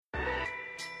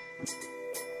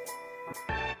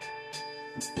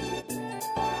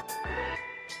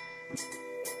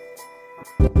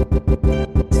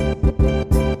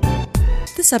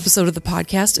This episode of the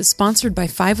podcast is sponsored by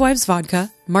Five Wives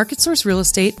Vodka, Market Source Real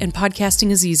Estate, and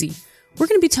Podcasting is Easy. We're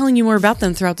going to be telling you more about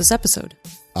them throughout this episode.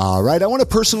 All right, I want to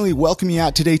personally welcome you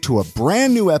out today to a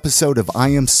brand new episode of I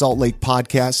Am Salt Lake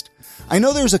Podcast. I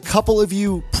know there's a couple of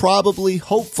you, probably,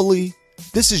 hopefully,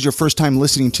 this is your first time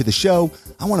listening to the show.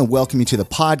 I want to welcome you to the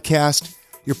podcast.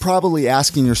 You're probably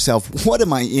asking yourself, what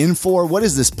am I in for? What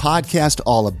is this podcast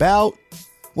all about?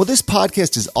 Well, this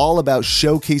podcast is all about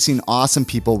showcasing awesome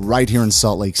people right here in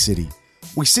Salt Lake City.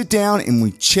 We sit down and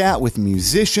we chat with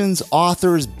musicians,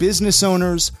 authors, business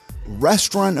owners,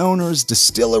 restaurant owners,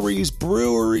 distilleries,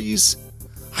 breweries.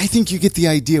 I think you get the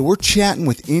idea. We're chatting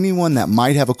with anyone that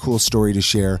might have a cool story to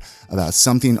share about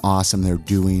something awesome they're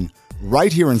doing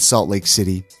right here in Salt Lake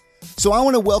City. So I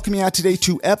want to welcome you out today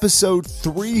to episode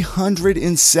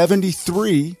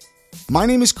 373. My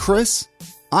name is Chris.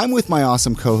 I'm with my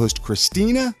awesome co-host,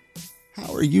 Christina.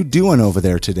 How are you doing over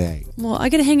there today? Well, I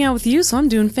get to hang out with you, so I'm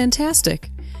doing fantastic.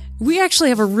 We actually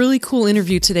have a really cool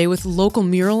interview today with local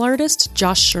mural artist,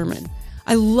 Josh Sherman.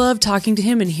 I love talking to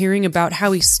him and hearing about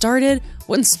how he started,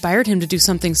 what inspired him to do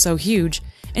something so huge,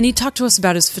 and he talked to us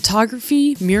about his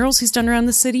photography, murals he's done around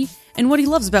the city, and what he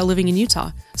loves about living in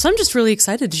Utah. So I'm just really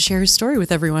excited to share his story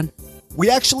with everyone. We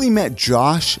actually met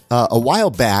Josh a while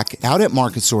back out at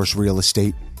Market Source Real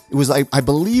Estate. It was, I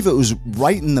believe it was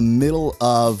right in the middle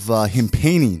of him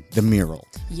painting the mural.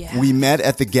 Yeah. We met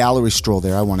at the gallery stroll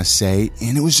there, I want to say,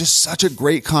 and it was just such a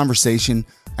great conversation.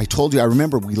 I told you, I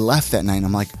remember we left that night and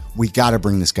I'm like, we got to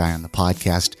bring this guy on the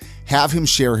podcast, have him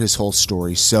share his whole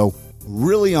story. So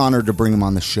really honored to bring him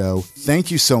on the show. Thank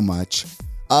you so much.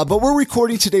 But we're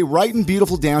recording today right in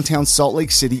beautiful downtown Salt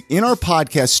Lake City in our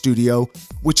podcast studio,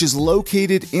 which is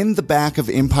located in the back of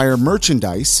Empire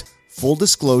Merchandise. Full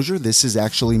disclosure, this is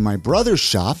actually my brother's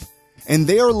shop, and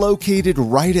they are located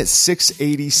right at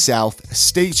 680 South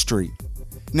State Street.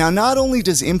 Now, not only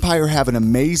does Empire have an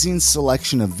amazing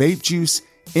selection of vape juice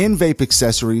and vape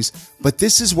accessories, but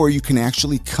this is where you can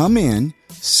actually come in,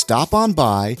 stop on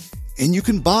by, and you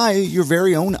can buy your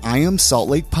very own I Am Salt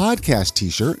Lake podcast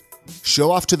t-shirt.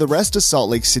 Show off to the rest of Salt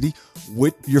Lake City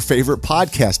what your favorite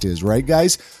podcast is, right,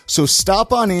 guys? So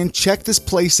stop on in, check this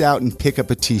place out, and pick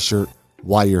up a t-shirt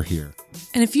while you're here.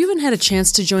 And if you haven't had a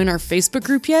chance to join our Facebook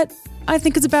group yet, I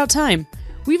think it's about time.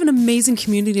 We have an amazing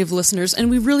community of listeners, and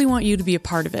we really want you to be a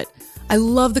part of it. I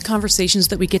love the conversations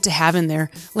that we get to have in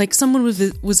there. Like someone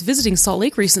was visiting Salt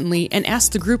Lake recently and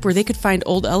asked the group where they could find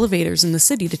old elevators in the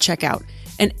city to check out.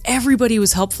 And everybody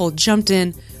was helpful, jumped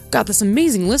in, got this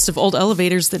amazing list of old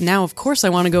elevators that now, of course, I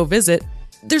want to go visit.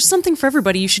 There's something for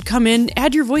everybody. You should come in,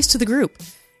 add your voice to the group.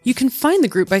 You can find the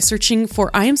group by searching for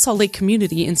I Am Salt Lake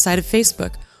Community inside of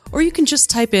Facebook, or you can just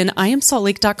type in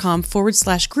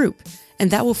iamsaltlake.com/group, and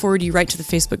that will forward you right to the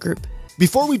Facebook group.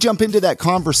 Before we jump into that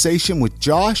conversation with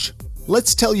Josh,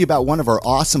 let's tell you about one of our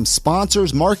awesome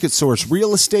sponsors, Market Source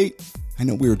Real Estate. I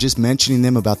know we were just mentioning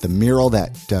them about the mural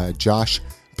that Josh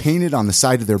painted on the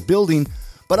side of their building,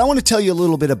 but I want to tell you a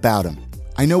little bit about them.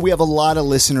 I know we have a lot of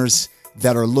listeners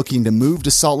that are looking to move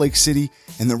to Salt Lake City.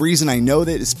 And the reason I know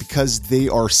that is because they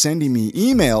are sending me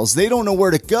emails. They don't know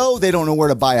where to go. They don't know where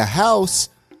to buy a house.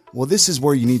 Well, this is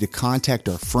where you need to contact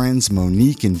our friends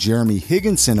Monique and Jeremy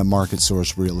Higginson of Market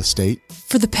Source Real Estate.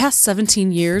 For the past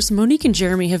 17 years, Monique and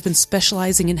Jeremy have been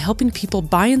specializing in helping people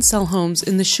buy and sell homes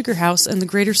in the Sugar House and the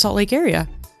greater Salt Lake area.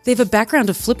 They have a background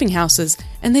of flipping houses,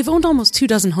 and they've owned almost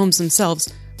 24 homes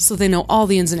themselves, so they know all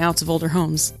the ins and outs of older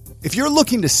homes. If you're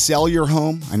looking to sell your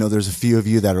home, I know there's a few of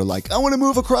you that are like, I want to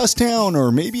move across town,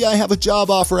 or maybe I have a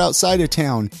job offer outside of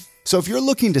town. So if you're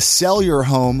looking to sell your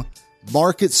home,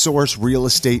 Market Source Real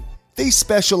Estate, they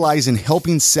specialize in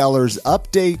helping sellers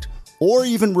update or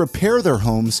even repair their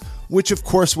homes, which of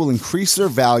course will increase their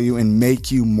value and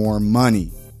make you more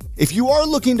money. If you are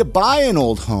looking to buy an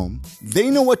old home, they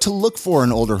know what to look for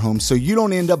in older homes so you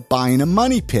don't end up buying a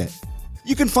money pit.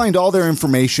 You can find all their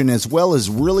information as well as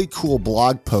really cool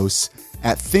blog posts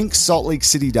at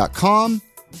thinksaltlakecity.com.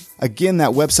 Again,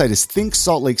 that website is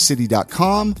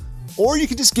thinksaltlakecity.com, or you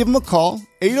can just give them a call,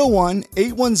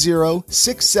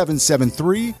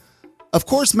 801-810-6773. Of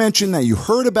course, mention that you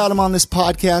heard about them on this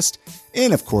podcast.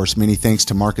 And of course, many thanks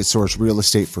to Market Source Real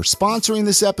Estate for sponsoring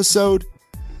this episode.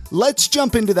 Let's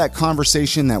jump into that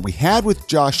conversation that we had with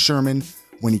Josh Sherman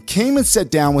when he came and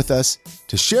sat down with us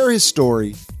to share his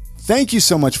story. Thank you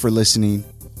so much for listening.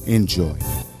 Enjoy.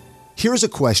 Here's a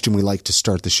question we like to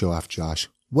start the show off, Josh.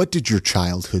 What did your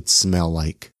childhood smell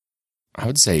like? I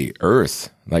would say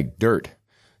earth, like dirt.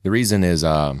 The reason is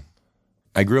I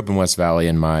grew up in West Valley,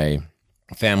 and my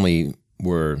family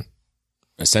were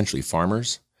essentially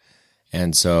farmers.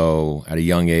 And so at a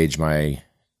young age, my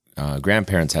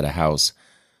grandparents had a house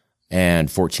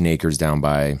and 14 acres down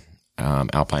by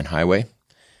Alpine Highway.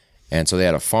 And so they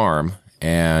had a farm,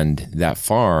 and that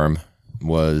farm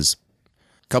was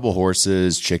a couple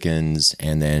horses, chickens,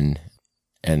 and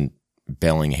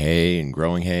baling hay and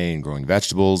growing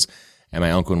vegetables. And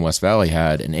my uncle in West Valley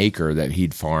had an acre that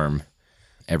he'd farm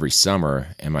every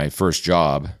summer. And my first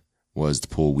job was to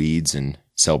pull weeds and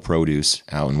sell produce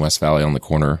out in West Valley on the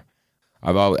corner.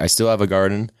 I still have a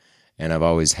garden, and I've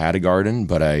always had a garden,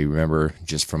 but I remember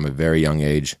just from a very young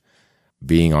age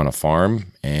being on a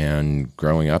farm and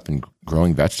growing up and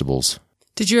growing vegetables.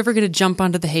 Did you ever get to jump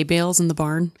onto the hay bales in the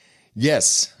barn?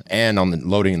 Yes, and on the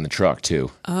loading in the truck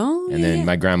too. Oh, and then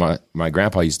my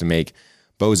grandpa used to make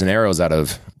bows and arrows out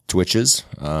of twitches,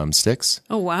 sticks.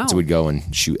 Oh, wow. So we'd go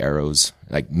and shoot arrows,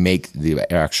 like make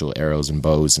the actual arrows and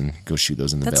bows and go shoot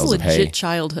those in the bales of hay. That's legit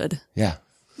childhood. Yeah.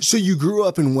 So you grew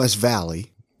up in West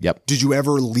Valley. Yep. Did you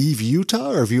ever leave Utah,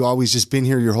 or have you always just been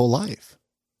here your whole life?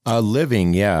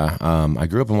 Living, yeah. I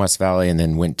grew up in West Valley and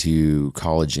then went to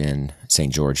college in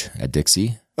St. George at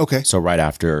Dixie. Okay. So right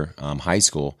after high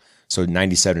school. So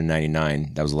 97 and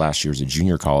 99, that was the last year as a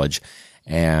junior college.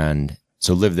 And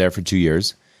so lived there for 2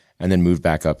 years and then moved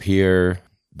back up here,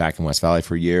 back in West Valley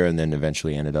for a year, and then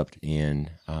eventually ended up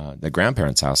in the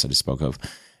grandparents' house that I spoke of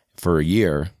for a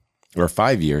year, or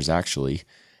 5 years actually,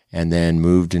 and then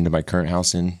moved into my current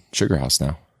house in Sugar House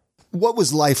now. What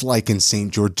was life like in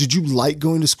St. George? Did you like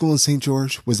going to school in St.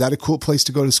 George? Was that a cool place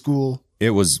to go to school?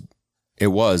 It was.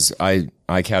 I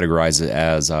categorize it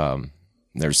as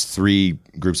there's 3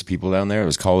 groups of people down there. There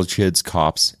was college kids,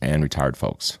 cops, and retired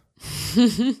folks.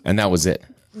 And that was it.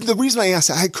 The reason I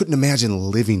asked, I couldn't imagine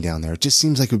living down there. It just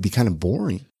seems like it would be kind of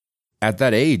boring. At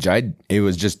that age, it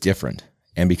was just different.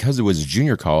 And because it was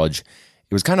junior college,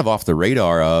 it was kind of off the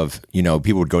radar of,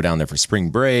 people would go down there for spring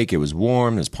break. It was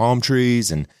warm, there's palm trees,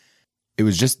 and it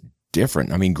was just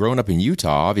different. I mean, growing up in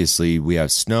Utah, obviously we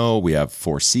have snow, we have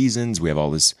 4 seasons, we have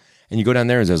all this, and you go down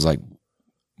there and there's like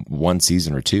 1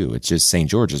 season or 2. It's just St.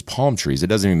 George's palm trees. It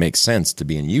doesn't even make sense to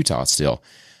be in Utah still.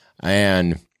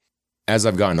 And as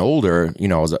I've gotten older,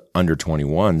 I was under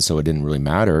 21, so it didn't really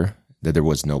matter that there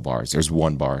was no bars. There's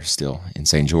 1 bar still in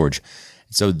St. George.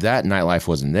 So that nightlife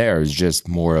wasn't there. It was just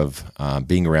more of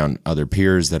being around other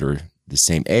peers that are the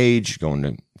same age,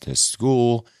 going to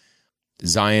school.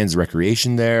 Zion's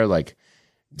recreation there, like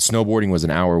snowboarding was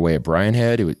an hour away at Bryan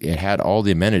Head. It had all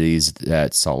the amenities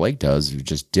that Salt Lake does. It was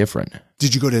just different.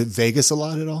 Did you go to Vegas a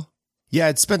lot at all? Yeah,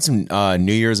 I'd spent some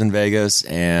New Year's in Vegas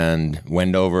and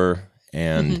Wendover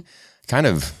and kind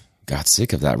of got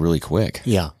sick of that really quick.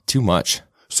 Yeah. Too much.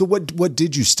 So what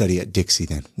did you study at Dixie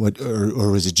then?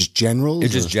 Or was it just general?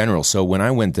 It's just general. So when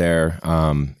I went there,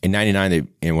 in 99,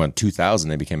 in 2000,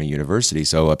 they became a university.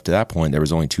 So up to that point, there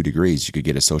was only 2 degrees. You could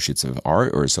get Associates of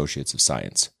Art or Associates of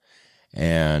Science.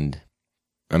 And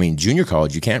I mean, junior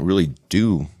college, you can't really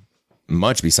do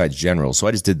much besides general. So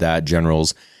I just did that,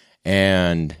 generals.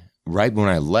 And right when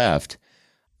I left,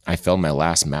 I failed my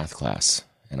last math class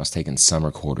and I was taking summer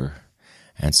quarter.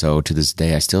 And so to this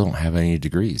day, I still don't have any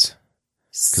degrees.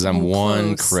 Because I'm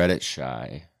 1 credit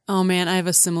shy. Oh, man, I have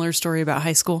a similar story about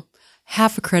high school.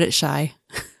 Half a credit shy.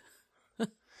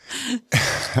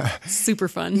 Super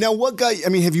fun. Now,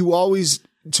 have you always,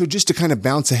 so just to kind of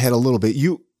bounce ahead a little bit,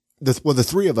 the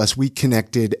 3 of us, we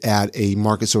connected at a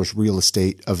Market Source real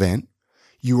estate event.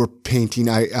 You were painting,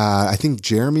 I think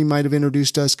Jeremy might have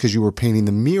introduced us because you were painting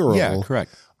the mural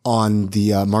correct. On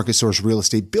the Market Source real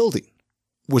estate building,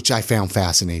 which I found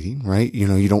fascinating, right?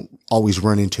 You don't always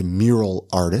run into mural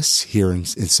artists here in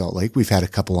Salt Lake. We've had a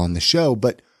couple on the show,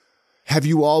 but have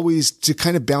you always, to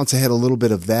kind of bounce ahead a little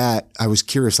bit of that, I was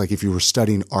curious, like if you were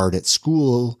studying art at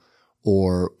school,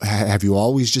 or have you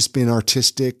always just been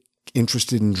artistic,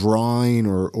 interested in drawing,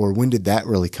 or when did that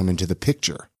really come into the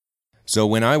picture? So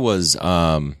when I was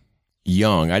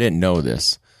young, I didn't know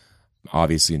this,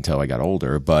 obviously, until I got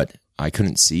older, but I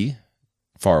couldn't see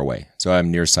far away. So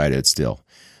I'm nearsighted still.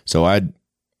 So I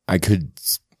couldn't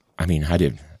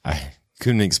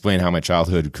explain how my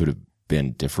childhood could have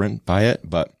been different by it.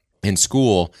 But in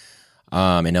school,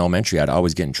 in elementary, I'd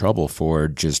always get in trouble for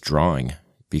just drawing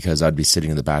because I'd be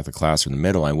sitting in the back of the class or in the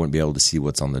middle. I wouldn't be able to see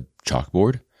what's on the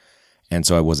chalkboard. And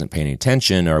so I wasn't paying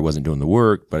attention or I wasn't doing the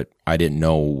work, but I didn't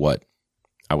know what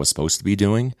I was supposed to be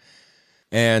doing.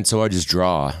 And so I'd just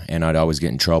draw and I'd always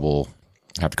get in trouble.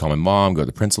 I'd have to call my mom, go to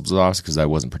the principal's office because I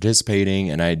wasn't participating.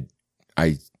 And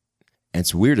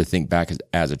it's weird to think back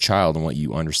as a child and what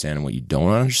you understand and what you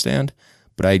don't understand,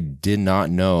 but I did not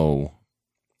know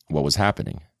what was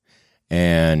happening.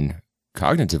 And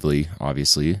cognitively,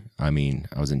 obviously. I mean,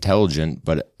 I was intelligent,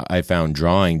 but I found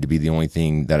drawing to be the only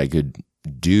thing that I could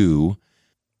do.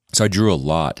 So I drew a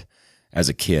lot as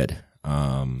a kid.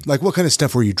 Like what kind of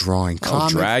stuff were you drawing?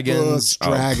 Comic Dragons,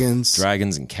 books,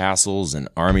 dragons and castles and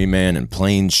army men and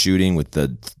planes shooting with the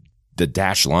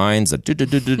dash lines.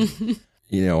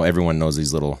 Everyone knows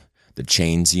these the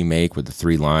chains you make with the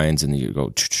 3 lines, and you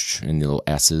go and the little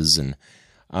S's. And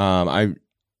I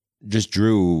just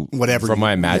drew whatever from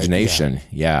my imagination.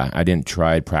 Yeah, I didn't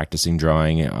try practicing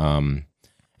drawing.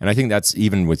 And I think that's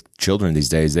even with children these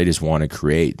days. They just want to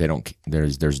create. They don't.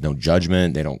 There's no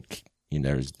judgment. They don't.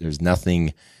 There's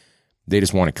nothing. They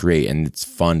just want to create, and it's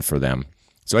fun for them.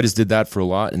 So I just did that for a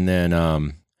lot, and then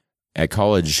at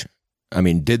college,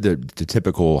 did the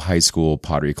typical high school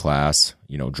pottery class,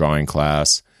 drawing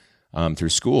class through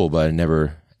school, but I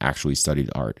never actually studied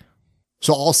art.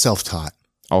 So all self-taught.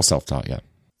 All self-taught, yeah.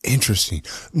 Interesting.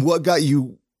 What got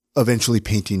you eventually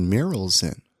painting murals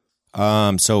then?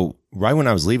 So right when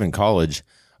I was leaving college,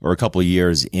 or a couple of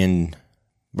years in,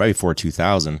 right before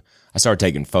 2000, I started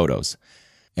taking photos.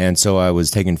 And so I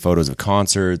was taking photos of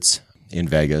concerts in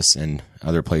Vegas and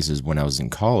other places when I was in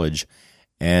college.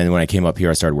 And when I came up here,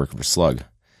 I started working for Slug.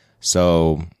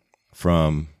 So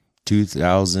from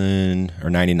 2000 or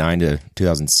 99 to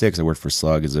 2006, I worked for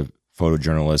Slug as a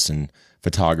photojournalist and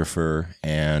photographer,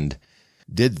 and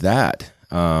did that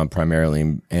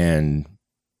primarily, and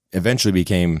eventually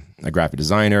became a graphic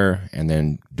designer, and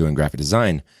then doing graphic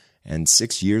design. And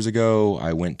 6 years ago,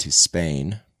 I went to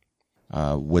Spain,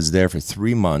 was there for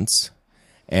 3 months.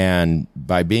 And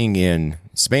by being in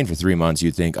Spain for 3 months,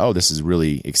 you'd think, oh, this is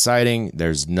really exciting.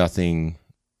 There's nothing,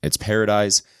 it's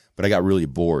paradise. But I got really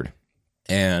bored.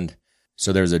 And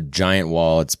so there's a giant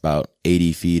wall. It's about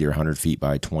 80 feet or 100 feet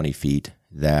by 20 feet,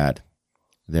 that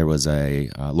there was a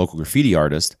local graffiti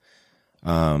artist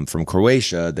from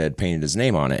Croatia that had painted his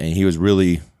name on it. And he was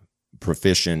really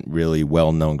proficient, really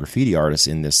well-known graffiti artist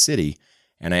in this city.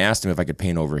 And I asked him if I could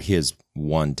paint over his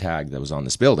one tag that was on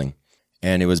this building.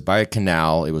 And it was by a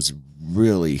canal. It was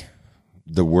really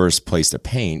the worst place to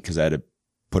paint because I had to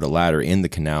put a ladder in the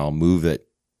canal, move it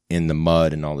in the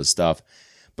mud and all this stuff.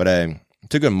 But I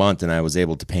took a month, and I was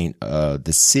able to paint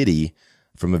the city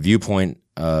from a viewpoint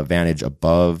vantage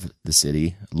above the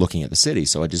city, looking at the city.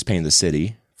 So I just painted the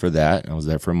city for that. I was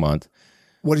there for a month.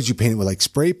 What did you paint it with, like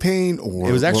spray paint? Or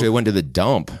it was actually, I went to the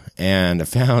dump, and I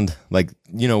found,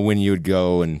 when you would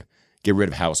go and get rid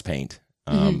of house paint,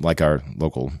 like our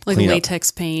local like cleanup.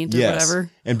 latex paint or whatever.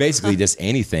 And basically just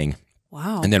anything.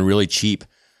 Wow. And then really cheap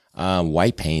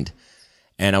white paint.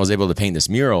 And I was able to paint this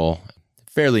mural,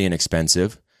 fairly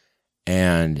inexpensive,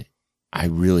 and I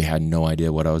really had no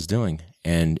idea what I was doing.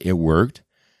 And it worked.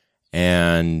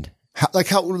 And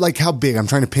how big? I'm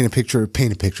trying to paint a picture,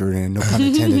 and no pun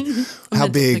intended. How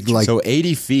big? So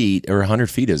 80 feet or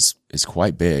 100 feet is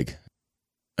quite big.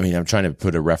 I'm trying to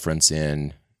put a reference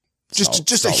in.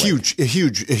 Just a huge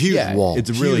wall. It's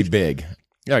really big.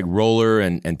 Like roller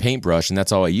and paintbrush, and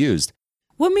that's all I used.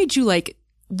 What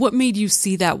made you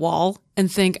see that wall and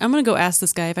think, I'm going to go ask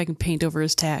this guy if I can paint over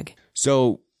his tag?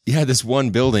 So, yeah, this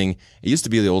one building, it used to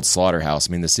be the old slaughterhouse.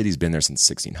 The city's been there since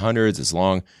 1600s. It's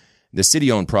long. The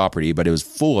city owned property, but it was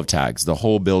full of tags. The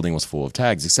whole building was full of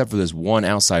tags, except for this one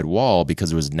outside wall,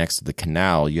 because it was next to the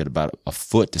canal. You had about a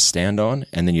foot to stand on,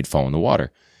 and then you'd fall in the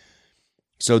water.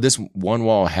 So this one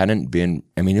wall hadn't been,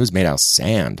 it was made out of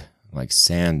sand, like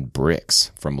sand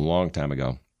bricks from a long time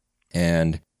ago.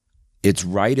 And it's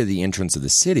right at the entrance of the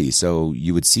city. So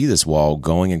you would see this wall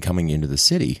going and coming into the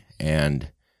city. And,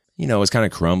 it was kind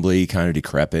of crumbly, kind of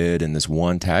decrepit. And this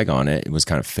one tag on it, it was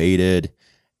kind of faded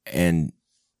and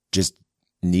just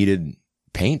needed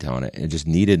paint on it. It just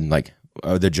needed,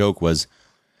 the joke was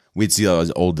we'd see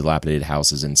those old dilapidated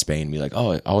houses in Spain and be like,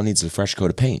 oh, all it needs is a fresh coat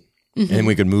of paint. Mm-hmm. And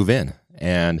we could move in.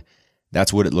 And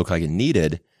that's what it looked like it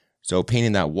needed. So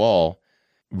painting that wall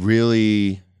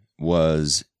really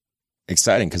was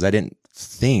exciting because I didn't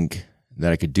think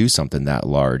that I could do something that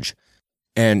large.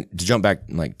 And to jump back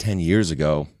 10 years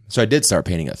ago, so I did start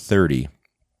painting at 30.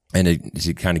 And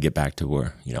to kind of get back to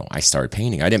where, I started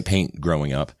painting. I didn't paint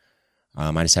growing up.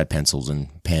 I just had pencils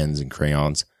and pens and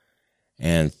crayons.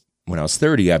 And when I was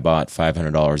 30, I bought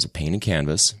 $500 of paint and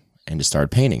canvas and just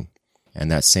started painting. And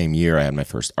that same year, I had my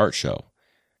first art show.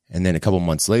 And then a couple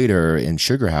months later in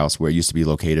Sugar House, where it used to be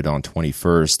located on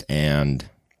 21st and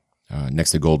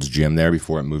next to Gold's Gym there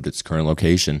before it moved its current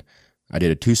location, I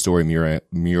did a 2-story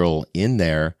mural in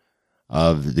there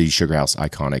of the Sugar House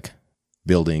iconic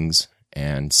buildings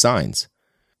and signs.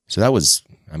 So that was,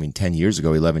 10 years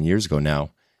ago, 11 years ago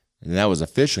now. And that was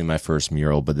officially my first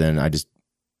mural. But then I just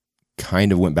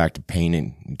kind of went back to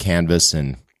painting canvas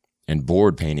and and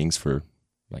board paintings for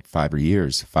like 5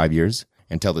 years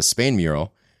until the Spain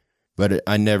mural. But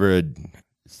I never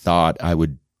thought I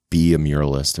would be a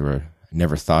muralist, or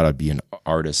never thought I'd be an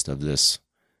artist of this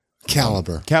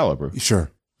Caliber.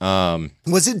 Sure.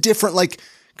 Was it different? Like,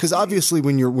 because obviously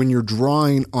when you're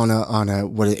drawing on a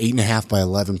 8.5 by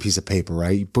 11 piece of paper,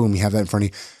 right? Boom, you have that in front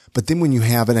of you. But then when you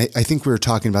have, and I think we were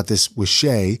talking about this with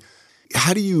Shay,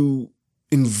 how do you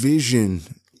envision,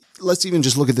 let's even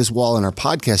just look at this wall in our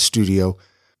podcast studio.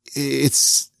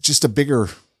 It's just a bigger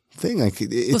thing. Like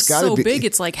it's got to be so big.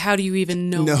 It's like, how do you even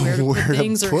know where to put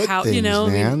things, or how, things, you know,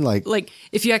 man. I mean, like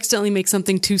if you accidentally make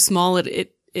something too small,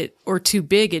 it or too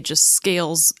big, it just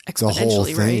scales exponentially, the whole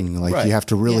thing. Right? Like you have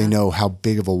to really know how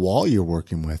big of a wall you're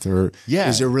working with, or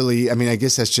is there really, I mean, I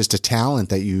guess that's just a talent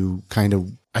that you kind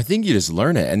of, I think you just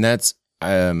learn it. And that's,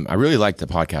 I really like the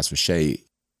podcast with Shay.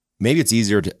 Maybe it's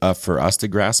easier for us to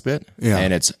grasp it,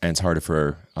 and it's harder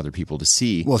for other people to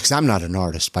see. Well, because I'm not an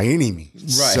artist by any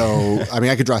means. Right. So, I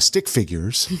mean, I could draw stick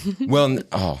figures. Well,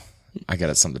 I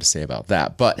got something to say about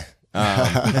that. But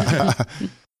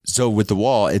so with the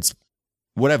wall, it's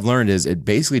what I've learned is it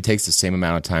basically takes the same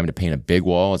amount of time to paint a big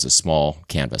wall as a small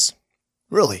canvas.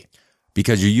 Really?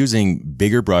 Because you're using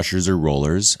bigger brushes or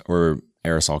rollers or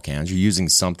aerosol cans. You're using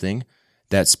something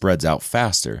that spreads out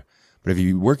faster. But if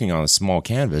you're working on a small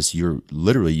canvas, you're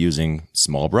literally using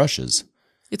small brushes.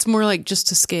 It's more like just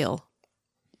to scale.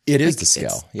 It is to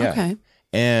scale, yeah. Okay.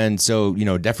 And so,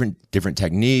 different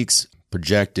techniques,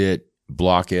 project it,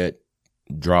 block it,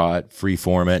 draw it,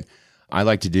 freeform it. I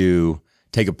like to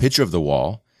take a picture of the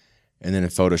wall, and then in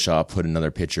Photoshop, put another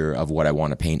picture of what I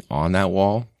want to paint on that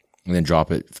wall, and then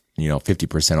drop it,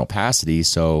 50% opacity,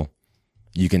 so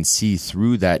you can see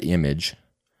through that image,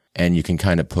 and you can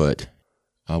kind of put,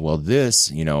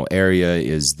 this, area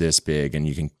is this big, and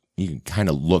you can kind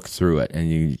of look through it, and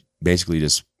you basically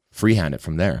just freehand it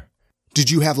from there. Did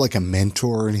you have like a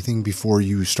mentor or anything before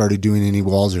you started doing any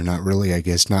walls, or not really? I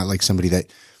guess not like somebody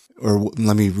that, or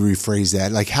let me rephrase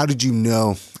that. Like, how did you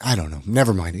know? I don't know.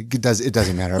 Never mind. It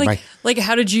doesn't matter. Like,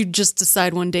 how did you just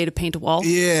decide one day to paint a wall?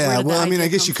 Yeah. Well, I mean, I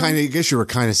guess you were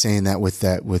kind of saying that with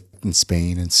in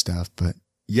Spain and stuff, but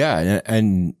yeah.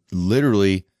 And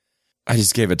literally, I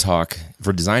just gave a talk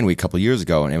for Design Week a couple of years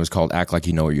ago, and it was called Act Like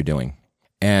You Know What You're Doing.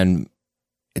 And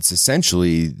it's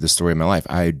essentially the story of my life.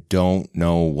 I don't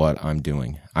know what I'm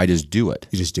doing. I just do it.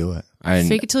 You just do it.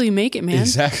 Fake it till you make it, man.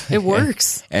 Exactly. It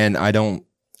works. And I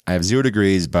have 0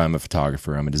 degrees, but I'm a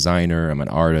photographer. I'm a designer. I'm an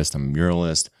artist. I'm a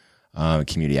muralist, a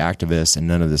community activist, and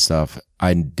none of this stuff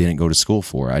I didn't go to school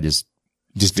for. I just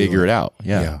figure it out.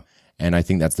 Yeah. And I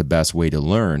think that's the best way to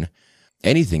learn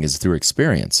anything is through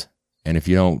experience. And if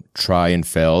you don't try and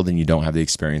fail, then you don't have the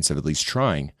experience of at least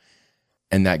trying.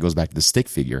 And that goes back to the stick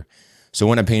figure. So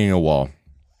when I'm painting a wall,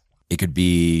 it could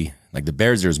be like the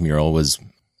Bears mural was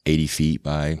 80 feet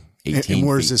by 18 feet. And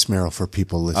where's this mural for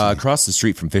people listening? Across the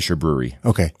street from Fisher Brewery.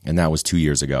 Okay. And that was 2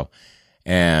 years ago.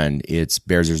 And it's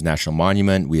Bears National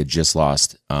Monument. We had just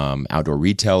lost Outdoor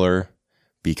Retailer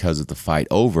because of the fight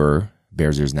over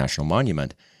Bears National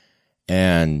Monument.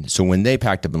 And so when they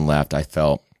packed up and left, I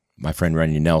felt my friend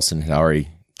Randy Nelson had already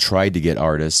tried to get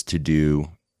artists to do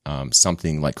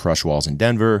something like Crush Walls in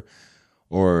Denver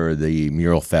or the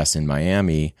Mural Fest in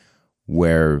Miami,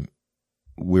 where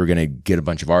we were going to get a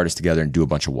bunch of artists together and do a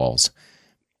bunch of walls.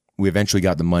 We eventually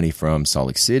got the money from Salt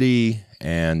Lake City,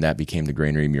 and that became the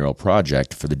Granary Mural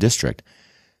Project for the district.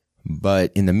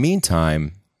 But in the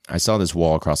meantime, I saw this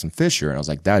wall across from Fisher, and I was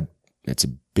like, it's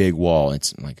a big wall.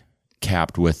 It's like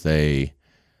capped with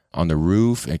on the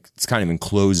roof. It's kind of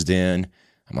enclosed in.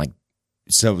 I'm like,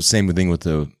 so same thing with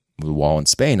the wall in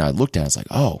Spain. I looked at it, I was like,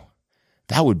 oh,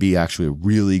 that would be actually a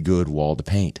really good wall to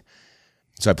paint.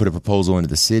 So I put a proposal into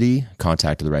the city,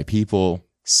 contacted the right people,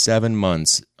 7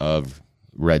 months of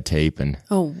red tape and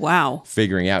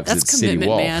figuring out, because it's a city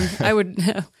wall. Man.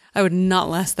 I would not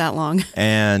last that long.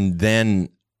 And then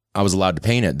I was allowed to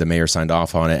paint it. The mayor signed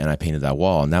off on it, and I painted that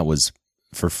wall, and that was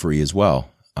for free as well.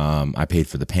 I paid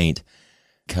for the paint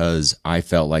because I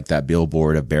felt like that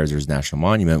billboard of Bears National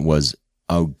Monument was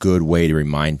a good way to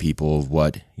remind people of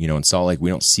what, in Salt Lake,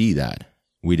 we don't see that.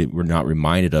 We're not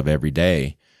reminded of every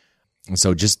day. And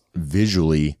so just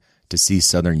visually to see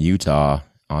Southern Utah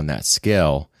on that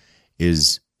scale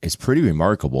is pretty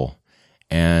remarkable.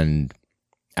 And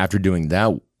after doing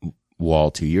that wall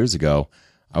 2 years ago,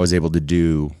 I was able to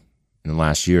do in the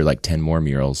last year like 10 more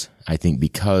murals. I think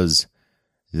because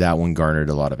that one garnered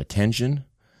a lot of attention,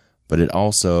 but it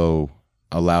also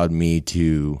allowed me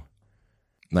to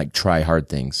like try hard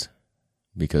things,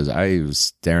 because I was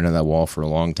staring at that wall for a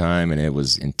long time and it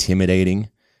was intimidating.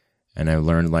 And I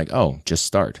learned like, just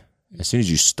start. As soon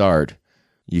as you start,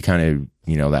 you kind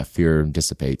of, that fear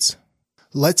dissipates.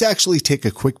 Let's actually take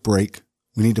a quick break.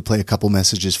 We need to play a couple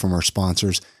messages from our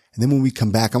sponsors. And then when we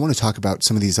come back, I want to talk about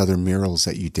some of these other murals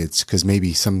that you did, because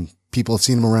maybe some people have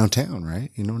seen them around town,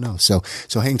 right? You don't know. So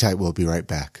hang tight. We'll be right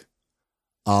back.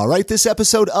 All right. This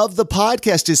episode of the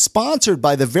podcast is sponsored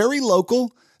by the very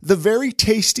local, the very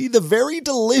tasty, the very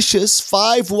delicious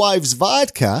Five Wives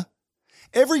Vodka.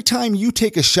 Every time you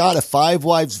take a shot of Five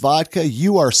Wives Vodka,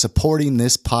 you are supporting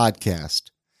this podcast.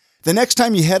 The next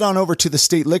time you head on over to the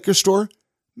state liquor store,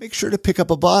 make sure to pick up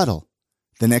a bottle.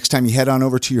 The next time you head on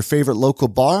over to your favorite local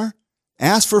bar,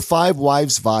 ask for Five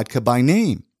Wives Vodka by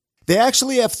name. They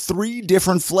actually have 3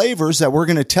 different flavors that we're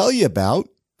going to tell you about.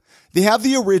 They have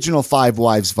the original Five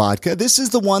Wives Vodka. This is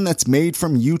the one that's made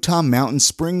from Utah mountain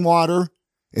spring water.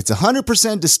 It's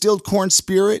 100% distilled corn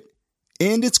spirit,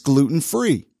 and it's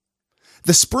gluten-free.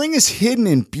 The spring is hidden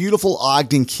in beautiful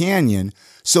Ogden Canyon,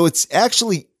 so it's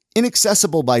actually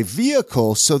inaccessible by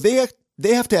vehicle, so they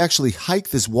have to actually hike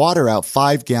this water out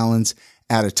 5 gallons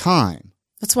at a time.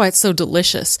 That's why it's so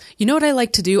delicious. You know what I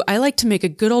like to do? I like to make a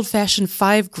good old-fashioned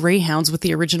 5 Greyhounds with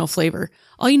the original flavor.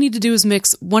 All you need to do is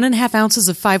mix 1.5 ounces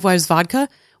of Five Wives vodka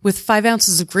with 5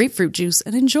 ounces of grapefruit juice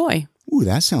and enjoy. Ooh,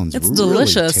 that sounds it's really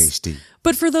delicious. Tasty.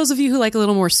 But for those of you who like a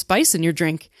little more spice in your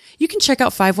drink, you can check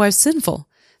out Five Wives Sinful.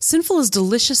 Sinful is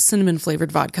delicious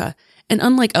cinnamon-flavored vodka. And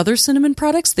unlike other cinnamon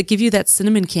products that give you that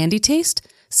cinnamon candy taste,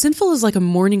 Sinful is like a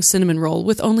morning cinnamon roll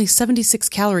with only 76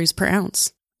 calories per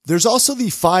ounce. There's also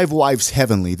the Five Wives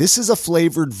Heavenly. This is a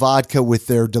flavored vodka with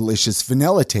their delicious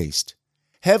vanilla taste.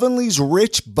 Heavenly's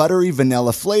rich, buttery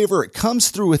vanilla flavor, it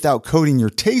comes through without coating your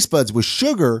taste buds with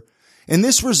sugar, and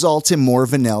this results in more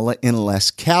vanilla and less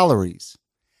calories.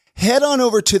 Head on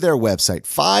over to their website,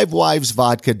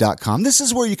 fivewivesvodka.com. This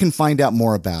is where you can find out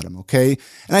more about them, okay?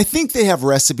 And I think they have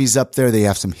recipes up there. They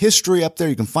have some history up there.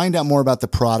 You can find out more about the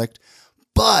product.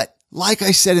 But like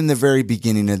I said in the very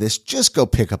beginning of this, just go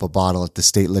pick up a bottle at the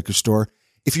state liquor store.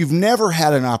 If you've never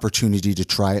had an opportunity to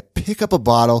try it, pick up a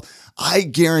bottle. I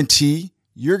guarantee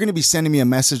you're going to be sending me a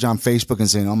message on Facebook and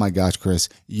saying, oh my gosh, Chris,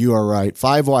 you are right.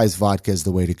 Five Wives Vodka is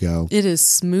the way to go. It is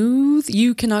smooth.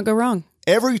 You cannot go wrong.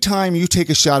 Every time you take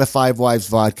a shot of Five Wives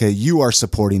Vodka, you are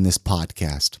supporting this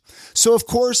podcast. So, of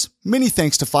course, many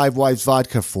thanks to Five Wives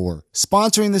Vodka for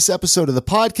sponsoring this episode of the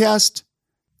podcast.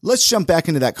 Let's jump back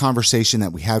into that conversation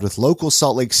that we had with local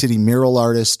Salt Lake City mural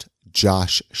artist,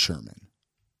 Josh Sherman.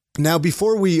 Now,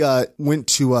 before we went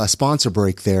to a sponsor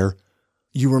break there,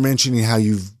 you were mentioning how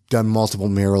you've done multiple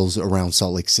murals around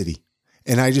Salt Lake City.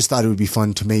 And I just thought it would be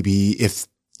fun to maybe, if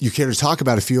you care to talk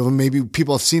about a few of them, maybe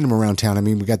people have seen them around town. I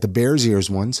mean, we got the Bears Ears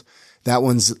ones. That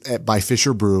one's by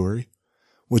Fisher Brewery,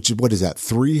 which, what is that?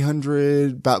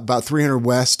 300, about 300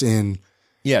 west in.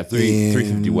 Yeah,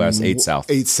 350 west, 8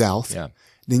 south. 8 south. Yeah.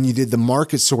 Then you did the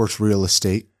Market Source Real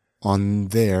Estate on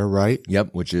there, right?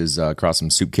 Yep, which is across from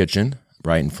Soup Kitchen,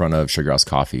 right in front of Sugar House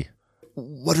Coffee.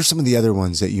 What are some of the other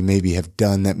ones that you maybe have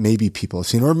done that maybe people have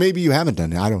seen, or maybe you haven't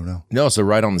done it? I don't know. No, so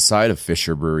right on the side of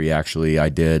Fisher Brewery, actually, I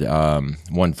did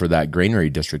one for that Granary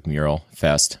District Mural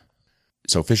Fest.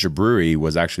 So Fisher Brewery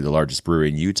was actually the largest brewery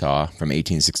in Utah from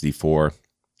 1884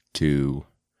 to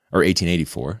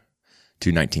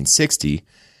 1960.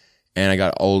 And I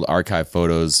got old archive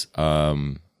photos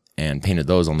and painted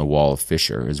those on the wall of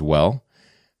Fisher as well.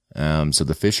 So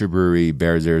the Fisher Brewery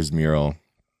Bears Ears mural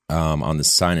on the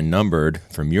sign and numbered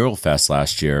for Mural Fest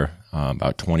last year,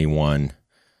 about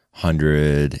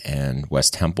 2100 and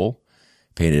West Temple.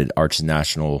 Painted Arches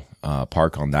National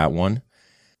Park on that one.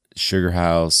 Sugar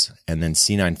House, and then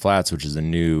C9 Flats, which is a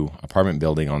new apartment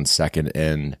building on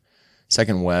 2nd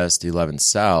West, 11th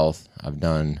South. I've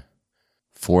done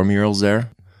 4 murals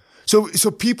there.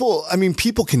 So people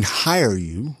can hire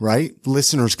you, right?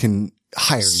 Listeners can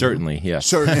hire you. Certainly, yes.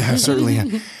 Certainly.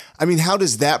 Yeah. I mean, how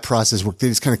does that process work? They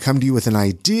just kind of come to you with an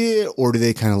idea, or do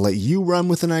they kind of let you run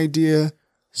with an idea?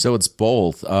 So it's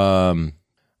both. I'm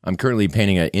currently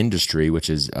painting at Industry, which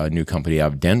is a new company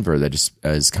out of Denver that just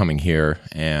is coming here.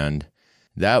 And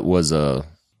that was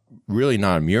really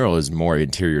not a mural, is more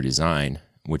interior design,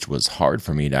 which was hard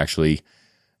for me to actually,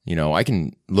 I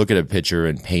can look at a picture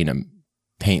and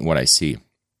paint what I see.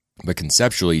 But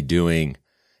conceptually doing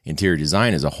interior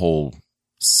design is a whole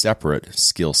separate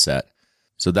skill set.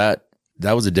 So that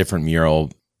was a different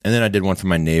mural. And then I did one for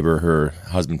my neighbor. Her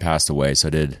husband passed away, so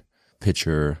I did a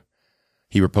picture.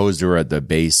 He proposed to her at the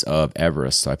base of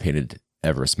Everest. So I painted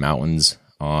Everest Mountains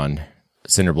on a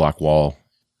cinder block wall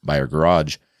by her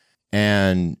garage.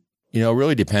 And, it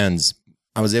really depends.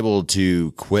 I was able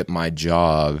to quit my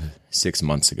job 6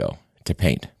 months ago to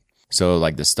paint. So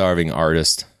like the starving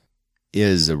artist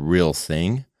is a real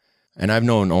thing. And I've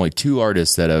known only 2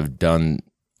 artists that have done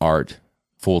art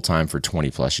full time for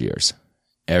 20 plus years.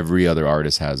 Every other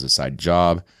artist has a side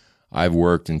job. I've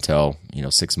worked until,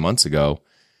 6 months ago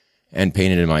and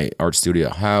painted in my art studio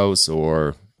house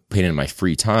or painted in my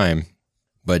free time.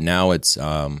 But now it's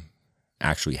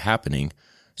actually happening.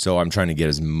 So I'm trying to get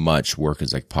as much work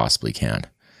as I possibly can.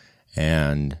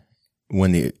 And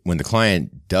when the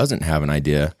client doesn't have an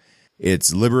idea,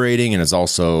 it's liberating and it's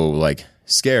also like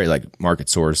scary. Like Market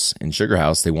Source in Sugar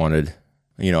House, they wanted,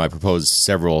 I proposed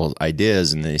several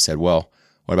ideas and they said, well,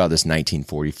 what about this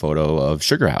 1940 photo of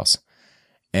Sugar House?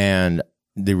 And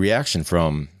the reaction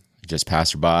from just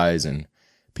passerbys and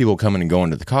people coming and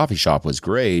going to the coffee shop was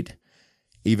great.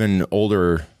 Even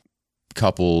older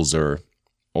couples or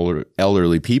older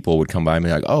elderly people would come by and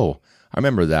be like, oh, I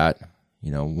remember that.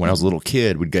 When I was a little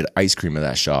kid, we'd get ice cream at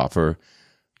that shop. Or,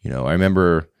 I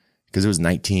remember because it was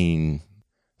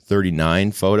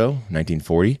 1939 photo,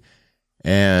 1940.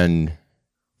 And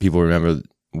people remember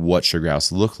what Sugar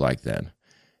House looked like then.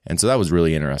 And so that was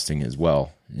really interesting as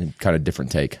well. Kind of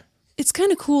different take. It's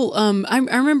kind of cool. I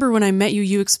remember when I met you,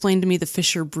 you explained to me the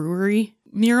Fisher Brewery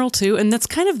mural too. And that's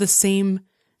kind of the same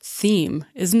theme,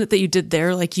 isn't it, that you did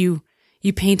there? Like you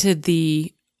painted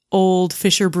the old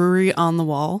Fisher Brewery on the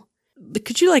wall.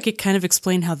 Could you kind of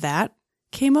explain how that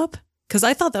came up? Because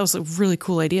I thought that was a really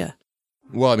cool idea.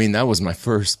 Well, I mean, that was my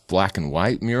first black and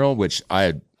white mural, which I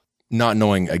had, not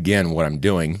knowing again what I'm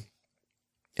doing.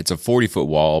 It's a 40-foot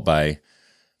wall by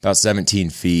about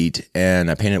 17 feet,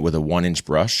 and I painted it with a 1-inch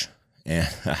brush and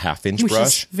a 1/2-inch brush.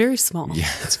 Which is very small.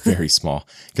 Yeah, it's very small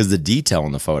because the detail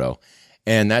in the photo.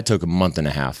 And that took a month and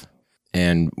a half.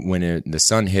 And when the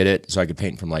sun hit it, so I could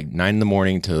paint from 9 in the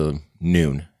morning to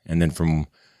noon. And then from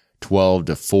 12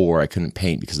 to 4, I couldn't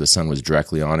paint because the sun was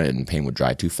directly on it and paint would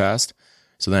dry too fast.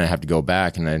 So then I have to go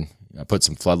back and then I put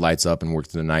some floodlights up and work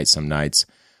through the night some nights.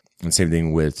 And same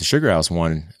thing with the Sugar House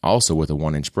one, also with a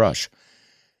 1-inch brush.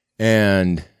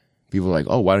 And people are like,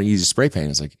 oh, why don't you use a spray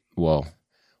paint? It's like, well,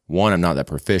 one, I'm not that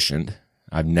proficient.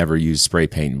 I've never used spray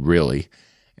paint really.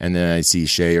 And then I see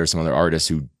Shay or some other artists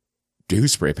who do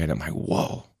spray paint. I'm like,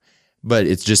 whoa. But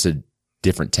it's just a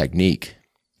different technique.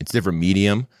 It's a different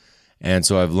medium. And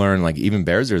so I've learned, even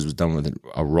Bear's was done with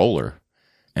a roller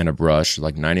and a brush,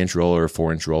 9-inch roller,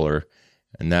 4-inch roller.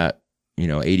 And that,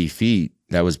 80 feet,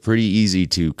 that was pretty easy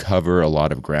to cover a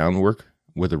lot of groundwork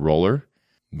with a roller.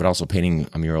 But also painting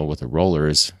a mural with a roller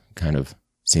is kind of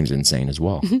seems insane as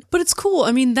well. But it's cool.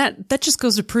 I mean, that just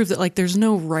goes to prove that there's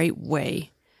no right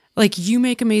way. You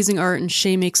make amazing art and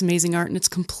Shay makes amazing art, and it's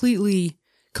completely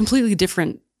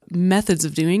different methods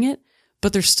of doing it,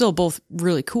 but they're still both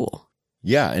really cool.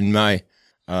 Yeah, and my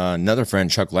another friend,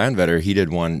 Chuck Landvetter, he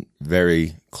did one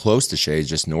very close to Shay's,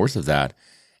 just north of that,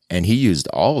 and he used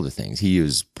all of the things. He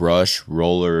used brush,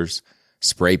 rollers,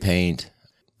 spray paint.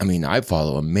 I mean, I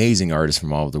follow amazing artists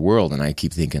from all over the world, and I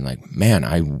keep thinking, man,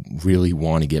 I really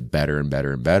want to get better and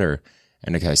better and better.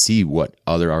 And I see what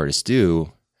other artists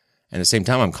do, and at the same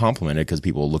time, I'm complimented because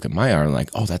people look at my art and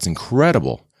oh, that's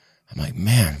incredible. I'm like,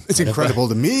 man. It's incredible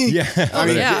to me. Yeah. I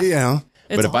mean, yeah.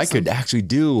 But if I could actually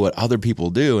do what other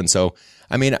people do. And so,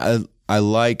 I mean, I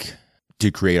like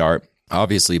to create art,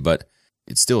 obviously, but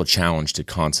it's still a challenge to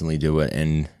constantly do it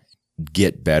and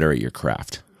get better at your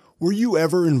craft. Were you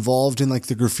ever involved in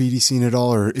the graffiti scene at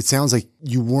all? Or it sounds like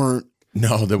you weren't.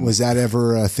 No. Was that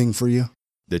ever a thing for you?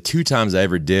 The 2 times I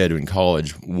ever did in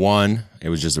college, one, it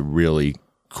was just a really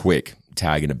quick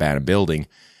tag in a abandoned building.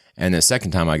 And the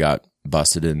second time I got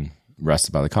busted and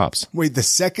arrested by the cops. Wait, the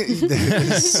second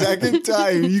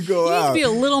time you go out, you need to be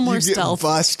a little more you get stealth.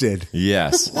 Busted.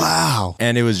 Yes. Wow.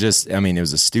 And it was just, it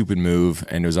was a stupid move,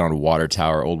 and it was on a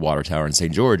old water tower in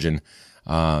St. George, and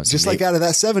just out of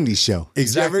that 70s show.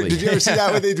 Exactly. Did you ever see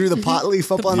that when they drew the pot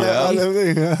leaf up on that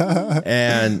thing?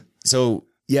 And so,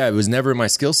 yeah, it was never my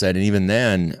skill set, and even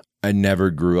then, I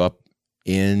never grew up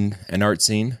in an art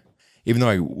scene, even though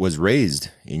I was raised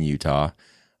in Utah.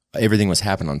 Everything was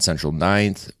happening on Central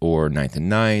 9th or 9th and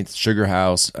 9th, Sugar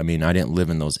House. I mean, I didn't live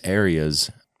in those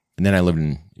areas. And then I lived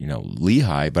in,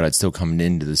 Lehigh, but I'd still come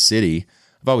into the city.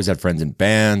 I've always had friends in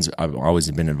bands. I've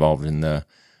always been involved in the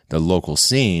local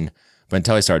scene. But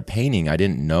until I started painting, I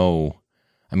didn't know.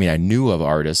 I mean, I knew of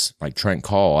artists like Trent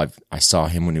Call. I saw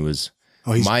him when he was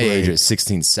my age at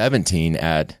 16, 17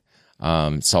 at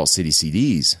Salt City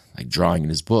CDs, drawing in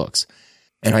his books.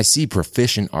 And I see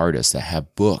proficient artists that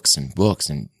have books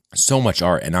and so much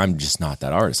art, and I'm just not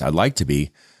that artist. I'd like to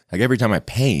be. Every time I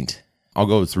paint, I'll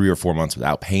go 3 or 4 months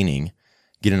without painting,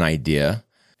 get an idea,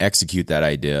 execute that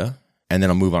idea, and then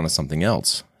I'll move on to something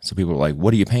else. So people are like,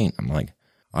 what do you paint? I'm like,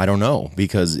 I don't know,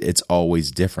 because it's always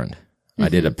different. Mm-hmm. I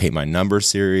did a Paint My Number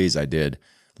series. I did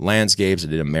landscapes. I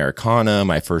did Americana.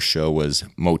 My first show was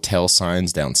motel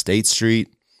signs down State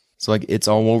Street. So like it's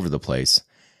all over the place.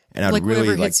 And I'd like really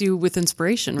whatever hits you with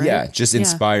inspiration, right? Yeah, just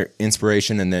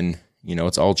inspiration. And then, you know,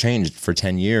 it's all changed for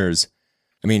 10 years.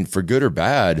 I mean, for good or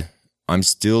bad, I'm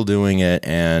still doing it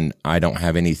and I don't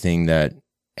have anything that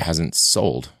hasn't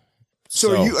sold.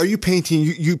 So are you painting,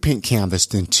 you paint canvas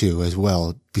then too as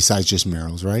well, besides just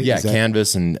murals, right? Yeah,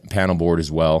 canvas and panel board as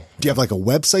well. Do you have like a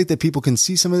website that people can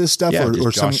see some of this stuff? Yeah, or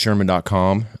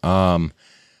joshsherman.com.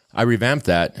 I revamped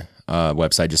that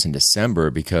website just in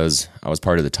December because I was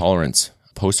part of the Tolerance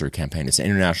poster campaign. It's an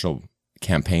international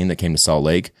campaign that came to Salt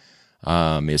Lake. It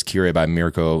was curated by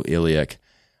Mirko Iliak,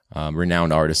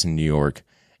 renowned artist in New York,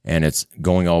 and it's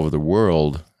going all over the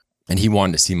world. And he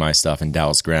wanted to see my stuff, and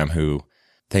Dallas Graham, who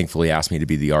thankfully asked me to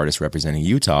be the artist representing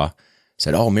Utah,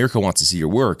 said, "Oh, Mirko wants to see your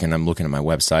work." And I'm looking at my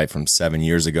website from 7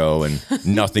 years ago and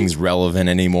nothing's relevant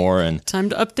anymore. And time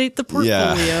to update the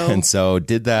portfolio. Yeah. And so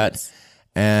did that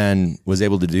and was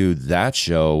able to do that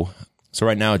show. So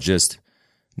right now it's just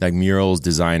like murals,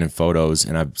 design, and photos.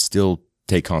 And I still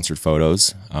take concert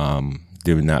photos,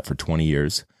 doing that for 20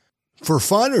 years. For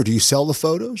fun, or do you sell the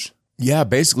photos? Yeah,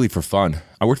 basically for fun.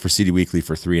 I worked for CD Weekly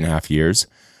for 3.5 years.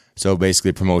 So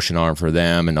basically a promotion arm for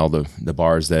them and all the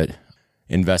bars that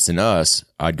invest in us,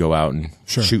 I'd go out and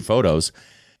shoot photos.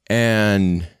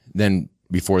 And then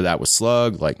before that was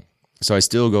Slug. So I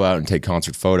still go out and take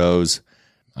concert photos.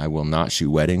 I will not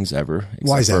shoot weddings ever.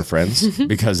 Why is that? For friends,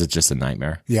 because it's just a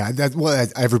nightmare. Yeah,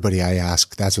 everybody I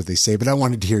ask, that's what they say. But I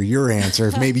wanted to hear your answer.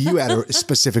 If maybe you had a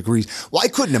specific reason. Well, I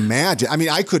couldn't imagine. I mean,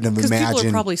 I couldn't have imagined. Because people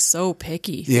are probably so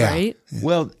picky, yeah. right?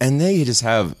 Well, and they just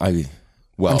have, I'm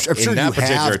sure in that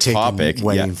particular topic,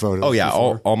 wedding photos. Oh yeah,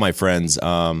 all my friends.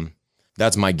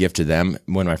 That's my gift to them.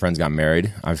 When my friends got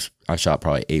married, I've shot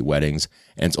probably 8 weddings,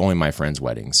 and it's only my friends'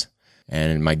 weddings.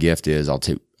 And my gift is I'll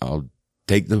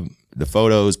take the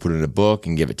photos, put it in a book,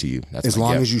 and give it to you. That's as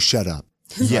long as you shut up.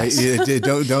 Yes.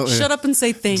 Don't shut up and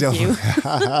say thank you.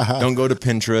 Don't go to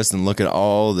Pinterest and look at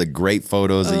all the great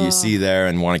photos that you see there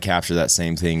and want to capture that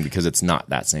same thing, because it's not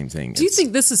that same thing. Do you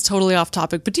think, this is totally off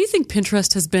topic, but do you think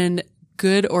Pinterest has been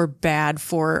good or bad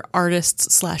for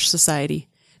artists / society?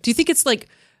 Do you think it's like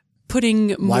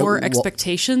putting more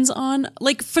expectations on,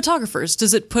 like photographers?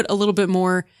 Does it put a little bit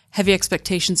more heavy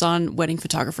expectations on wedding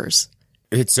photographers?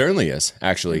 It certainly is,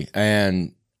 actually.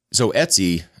 And so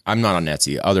Etsy, I'm not on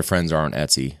Etsy. Other friends are on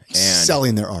Etsy. And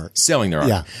selling their art.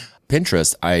 Yeah.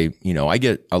 Pinterest, I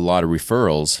get a lot of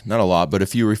referrals, not a lot, but a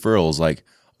few referrals like,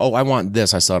 "Oh, I want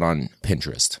this. I saw it on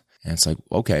Pinterest." And it's like,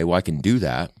 okay, well, I can do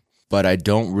that. But I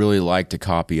don't really like to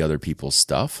copy other people's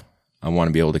stuff. I want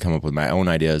to be able to come up with my own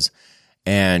ideas.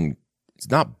 And it's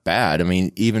not bad. I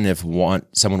mean, even if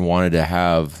someone wanted to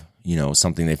have,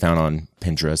 something they found on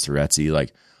Pinterest or Etsy,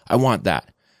 like, I want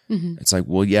that. Mm-hmm. It's like,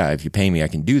 well, yeah, if you pay me, I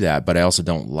can do that. But I also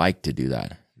don't like to do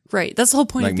that. Right. That's the whole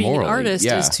point of being an artist,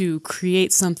 is to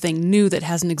create something new that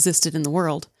hasn't existed in the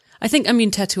world.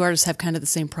 Tattoo artists have kind of the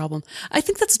same problem. I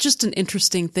think that's just an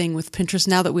interesting thing with Pinterest.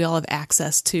 Now that we all have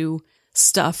access to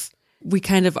stuff, we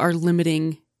kind of are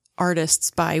limiting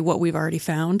artists by what we've already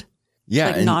found.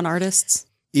 Yeah. Like non-artists.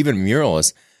 Even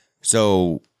muralists.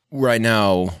 So right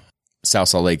now, South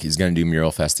Salt Lake is going to do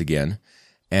Mural Fest again.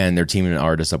 And they're teaming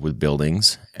artists up with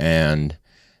buildings. And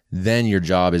then your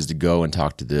job is to go and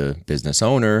talk to the business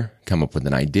owner, come up with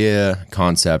an idea,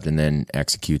 concept, and then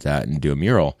execute that and do a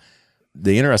mural.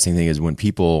 The interesting thing is when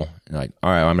people are like, all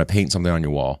right, I'm going to paint something on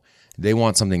your wall. They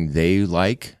want something they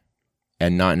like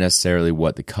and not necessarily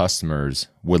what the customers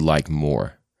would like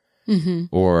more.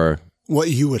 Mm-hmm. Or what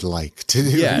you would like to do.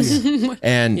 Yes.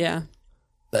 And it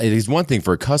is one thing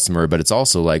for a customer, but it's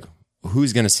also like,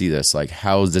 who's going to see this? Like,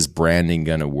 how is this branding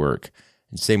going to work?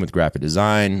 And same with graphic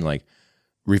design. Like,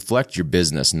 reflect your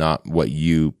business, not what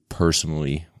you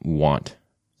personally want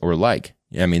or like.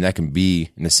 I mean, that can be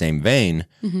in the same vein,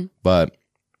 but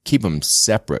keep them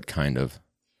separate, kind of.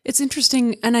 It's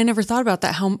interesting, and I never thought about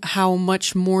that, how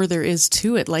much more there is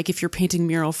to it. Like, if you're painting a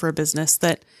mural for a business,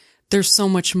 that there's so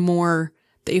much more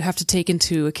that you have to take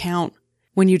into account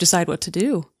when you decide what to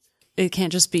do. It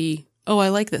can't just be, oh, I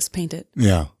like this, paint it.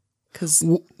 Yeah.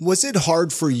 Was it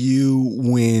hard for you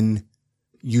when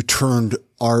you turned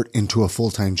art into a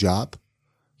full-time job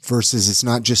versus it's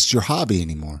not just your hobby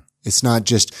anymore? It's not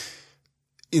just,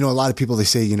 a lot of people, they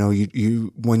say,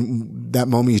 you when that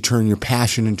moment you turn your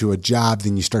passion into a job,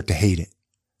 then you start to hate it,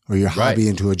 or your hobby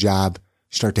into a job,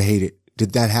 you start to hate it.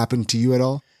 Did that happen to you at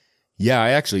all? Yeah,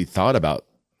 I actually thought about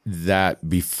that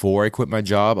before I quit my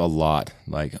job a lot.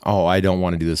 Like, oh, I don't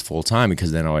want to do this full time,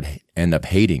 because then I would end up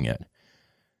hating it.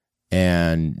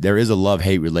 And there is a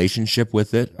love-hate relationship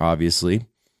with it, obviously.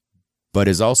 but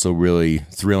is also really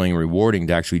thrilling and rewarding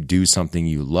to actually do something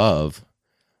you love.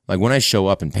 Like when I show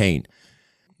up and paint,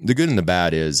 the good and the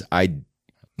bad is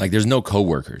there's no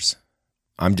coworkers.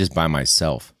 I'm just by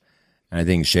myself. And I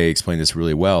think Shay explained this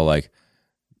really well. Like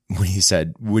when he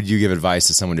said, would you give advice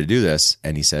to someone to do this?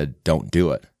 And he said, don't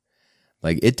do it.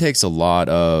 Like it takes a lot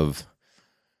of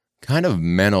kind of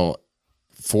mental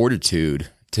fortitude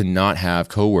to not have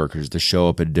coworkers, to show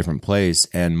up at a different place.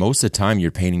 And most of the time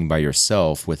you're painting by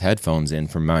yourself with headphones in.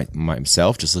 For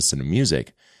myself, just listen to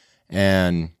music.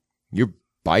 And you're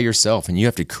by yourself and you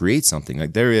have to create something.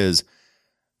 Like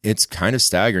it's kind of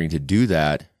staggering to do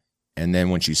that. And then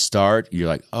once you start, you're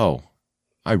like, oh,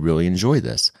 I really enjoy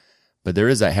this. But there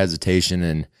is that hesitation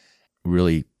and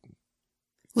really,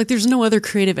 like there's no other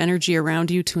creative energy around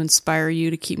you to inspire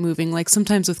you to keep moving. Like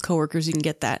sometimes with coworkers, you can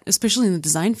get that, especially in the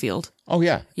design field. oh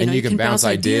yeah. And you can bounce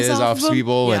ideas off them.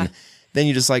 people. Yeah. And then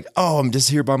you're just like, oh, I'm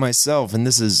just here by myself. And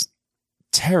this is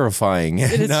terrifying.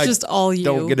 And it's I just all you.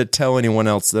 don't get to tell anyone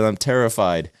else that I'm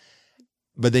terrified.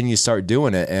 But then you start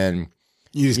doing it and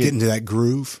You just get into that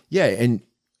groove. yeah. And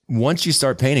once you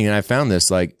start painting, and I found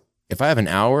this, like if I have an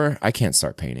hour, I can't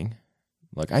start painting.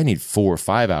 Like I need 4 or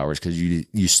 5 hours because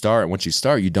you start. Once you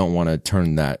start, you don't want to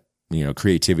turn that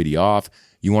creativity off.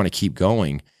 You want to keep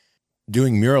going.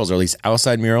 Doing murals, or at least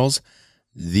outside murals,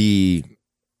 the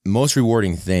most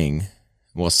rewarding thing,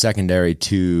 well, secondary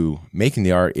to making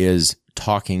the art, is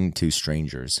talking to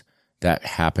strangers that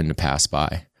happen to pass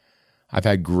by. I've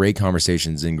had great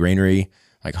conversations in Granary.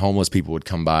 Like homeless people would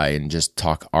come by and just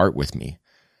talk art with me.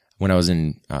 When I was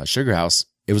in Sugar House,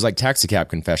 it was like taxi cab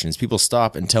confessions. People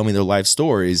stop and tell me their life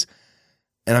stories,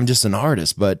 and I'm just an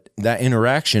artist. But that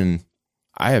interaction,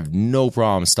 I have no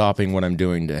problem stopping what I'm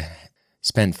doing to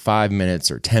spend 5 minutes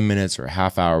or 10 minutes or a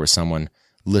half hour with someone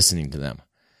listening to them.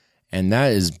 And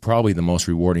that is probably the most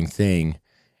rewarding thing,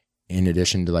 in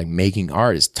addition to like making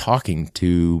art, is talking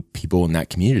to people in that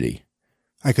community.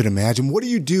 I could imagine. What do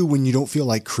you do when you don't feel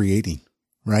like creating,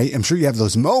 right? I'm sure you have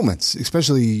those moments,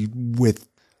 especially with,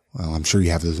 well, I'm sure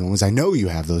you have those moments. I know you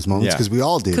have those moments because we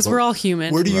all do. Because we're all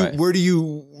human. Where do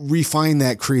you refine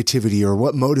that creativity, or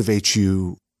what motivates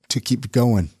you to keep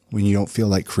going when you don't feel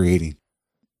like creating?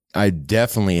 I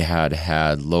definitely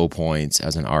had low points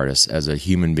as an artist, as a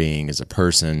human being, as a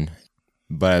person,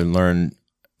 but I learned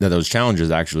that those challenges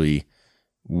actually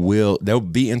there'll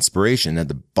be inspiration at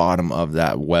the bottom of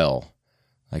that well.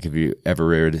 Like if you ever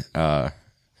read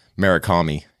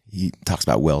Murakami, he talks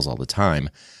about wells all the time.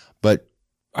 But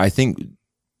I think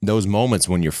those moments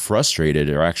when you're frustrated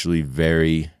are actually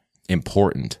very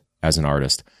important as an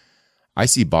artist. I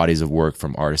see bodies of work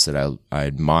from artists that I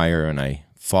admire and I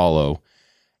follow,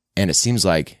 and it seems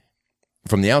like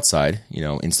from the outside,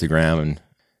 Instagram and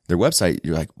their website,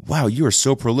 you're like, wow, you are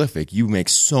so prolific. You make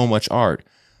so much art.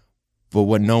 But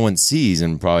what no one sees,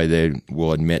 and probably they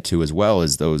will admit to as well,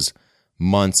 is those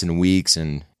months and weeks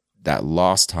and that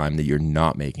lost time that you're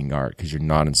not making art because you're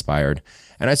not inspired.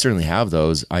 And I certainly have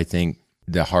those. I think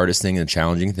the hardest thing and the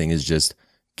challenging thing is just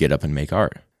get up and make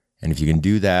art. And if you can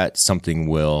do that, something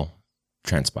will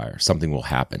transpire. Something will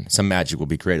happen. Some magic will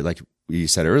be created. Like you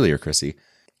said earlier, Chrissy,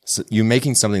 so you're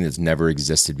making something that's never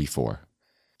existed before.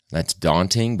 That's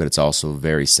daunting, but it's also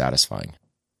very satisfying.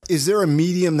 Is there a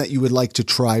medium that you would like to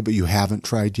try, but you haven't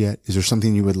tried yet? Is there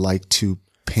something you would like to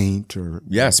paint or?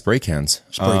 Yeah, spray cans.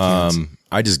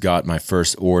 I just got my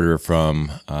first order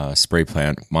from Spray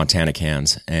Plant, Montana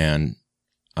Cans, and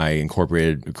I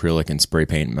incorporated acrylic and spray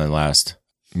paint in my last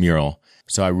mural.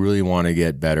 So I really want to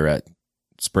get better at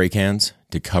spray cans,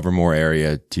 to cover more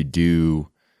area, to do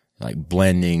like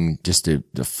blending, just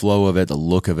the flow of it, the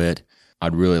look of it.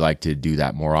 I'd really like to do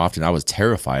that more often. I was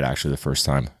terrified actually the first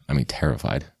time. I mean,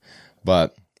 terrified.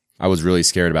 But I was really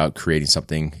scared about creating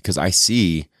something because I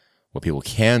see what people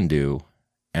can do,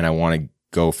 and I want to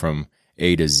go from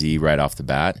A to Z right off the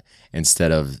bat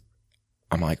instead of,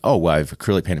 I'm like, oh, well, I've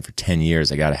acrylic painted for 10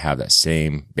 years. I got to have that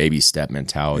same baby step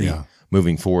mentality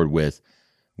moving forward with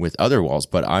other walls.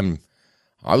 But I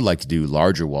would like to do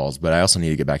larger walls, but I also need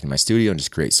to get back in my studio and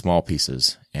just create small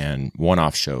pieces and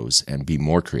one-off shows and be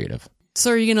more creative.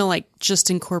 So are you going to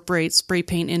just incorporate spray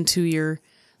paint into your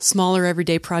smaller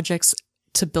everyday projects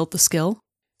to build the skill?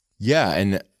 Yeah.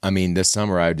 And I mean, this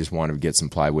summer I just want to get some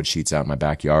plywood sheets out in my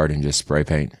backyard and just spray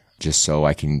paint, just so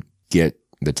I can get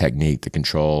the technique, the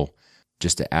control,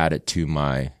 just to add it to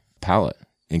my palette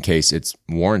in case it's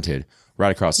warranted.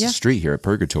 Right across the street here at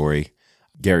Purgatory,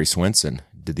 Gary Swenson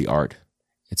did the art.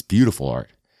 It's beautiful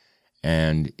art.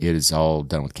 And it is all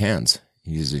done with cans.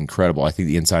 He's incredible. I think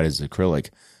the inside is acrylic,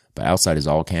 but outside is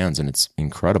all cans, and it's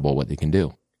incredible what they can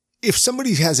do. If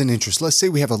somebody has an interest, let's say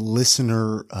we have a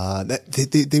listener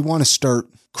that they want to start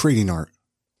creating art,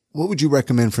 what would you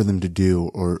recommend for them to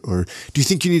do? Or do you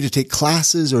think you need to take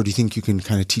classes, or do you think you can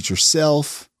kind of teach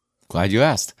yourself? Glad you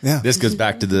asked. Yeah. This goes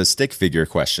back to the stick figure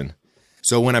question.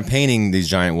 So when I'm painting these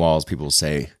giant walls, people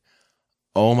say,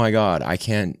 oh my God, I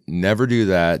can't never do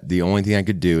that. The only thing I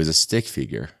could do is a stick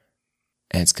figure.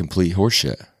 And it's complete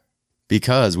horseshit.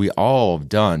 Because we all have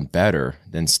done better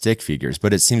than stick figures,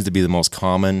 but it seems to be the most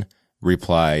common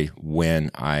reply when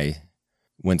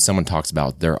someone talks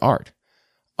about their art.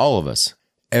 All of us,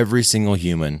 every single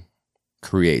human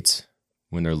creates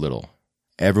when they're little.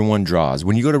 Everyone draws.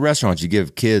 When you go to restaurants, you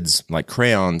give kids like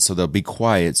crayons so they'll be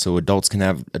quiet so adults can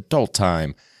have adult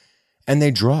time, and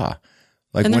they draw.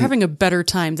 Like, and they're having a better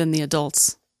time than the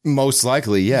adults. Most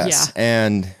likely, yes. Yeah.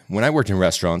 And when I worked in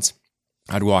restaurants,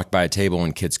 I'd walk by a table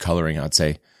and kids coloring. I'd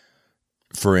say,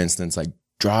 for instance, like,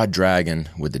 draw a dragon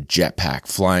with a jetpack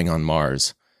flying on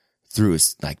Mars through,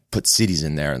 like, put cities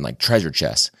in there and like treasure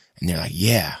chests. And they're like,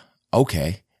 yeah,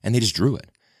 okay. And they just drew it.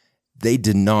 They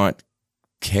did not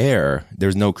care.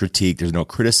 There's no critique. There's no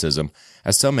criticism.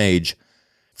 At some age,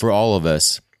 for all of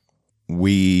us,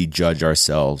 we judge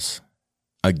ourselves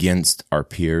against our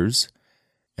peers.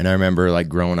 And I remember, like,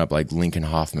 growing up, like, Lincoln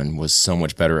Hoffman was so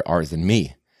much better at art than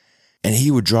me. And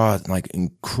he would draw like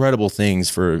incredible things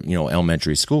for,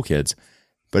 elementary school kids.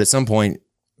 But at some point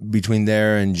between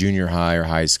there and junior high or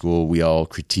high school, we all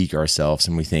critique ourselves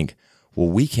and we think,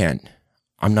 well,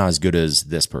 I'm not as good as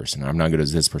this person. I'm not good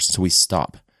as this person. So we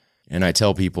stop. And I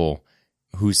tell people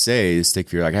who say stick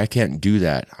figure, like, I can't do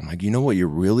that. I'm like, you know what you're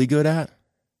really good at?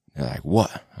 They're like,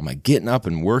 what? I'm like, getting up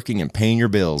and working and paying your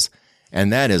bills.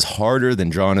 And that is harder than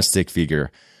drawing a stick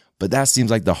figure. But that seems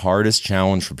like the hardest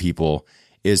challenge for people,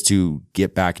 is to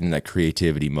get back into that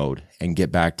creativity mode and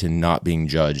get back to not being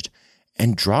judged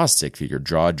and draw a stick figure,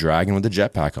 draw a dragon with a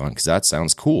jetpack on, because that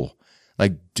sounds cool.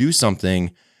 Like, do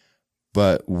something,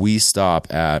 but we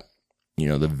stop at,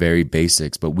 the very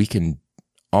basics, but we can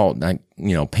all,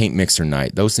 paint mixer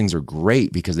night. Those things are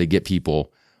great because they get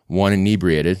people, one,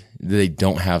 inebriated. They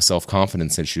don't have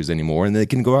self-confidence issues anymore, and they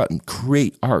can go out and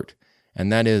create art.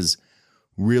 And that is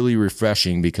really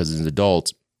refreshing, because as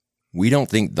adults, we don't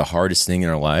think the hardest thing in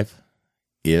our life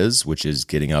which is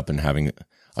getting up and having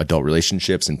adult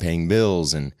relationships and paying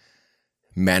bills and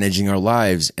managing our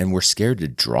lives. And we're scared to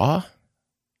draw.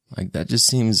 Like, that just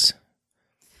seems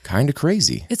kind of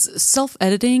crazy. It's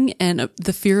self-editing, and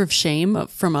the fear of shame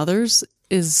from others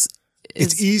is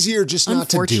it's easier just not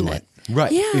to do it.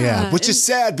 Right. Yeah. Which is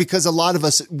sad, because a lot of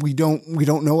us, we don't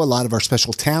know a lot of our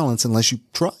special talents unless you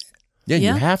try. Yeah,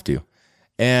 you have to.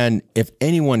 And if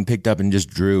anyone picked up and just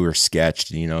drew or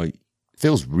sketched, it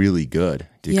feels really good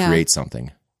to create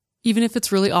something. Even if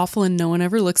it's really awful and no one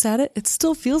ever looks at it, it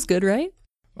still feels good, right?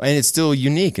 And it's still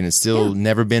unique, and it's still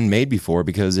never been made before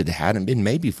because it hadn't been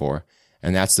made before.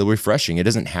 And that's still refreshing. It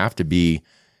doesn't have to be,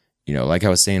 like I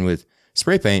was saying with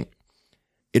spray paint,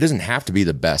 it doesn't have to be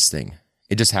the best thing.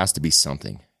 It just has to be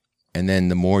something. And then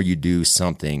the more you do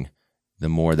something, the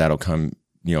more that'll come,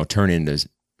 turn into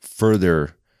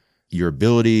further your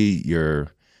ability, your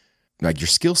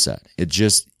skill set. It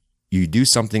just, you do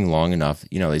something long enough.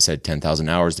 They said 10,000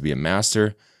 hours to be a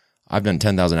master. I've done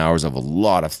 10,000 hours of a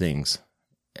lot of things.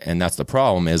 And that's the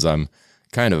problem, is I'm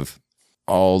kind of,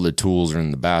 all the tools are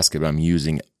in the basket, but I'm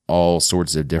using all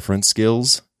sorts of different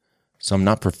skills. So I'm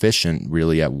not proficient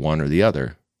really at one or the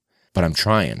other, but I'm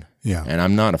trying. Yeah. And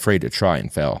I'm not afraid to try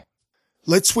and fail.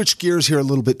 Let's switch gears here a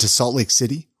little bit to Salt Lake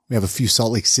City. We have a few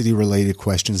Salt Lake City related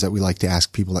questions that we like to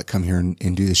ask people that come here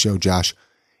and do the show. Josh,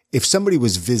 if somebody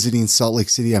was visiting Salt Lake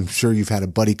City, I'm sure you've had a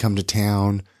buddy come to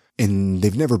town and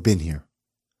they've never been here.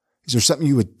 Is there something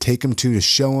you would take them to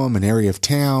show them, an area of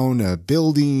town, a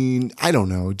building? I don't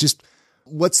know. Just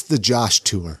what's the Josh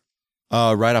tour?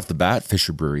 Right off the bat,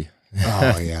 Fisher Brewery.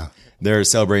 Oh, yeah. They're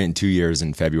celebrating 2 years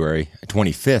in February,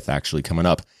 25th actually coming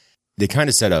up. They kind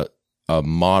of set a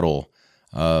model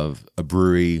of a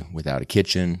brewery without a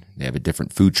kitchen. They have a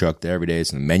different food truck there every day,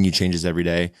 so the menu changes every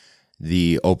day.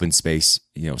 The open space,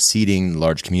 seating,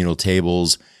 large communal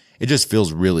tables. It just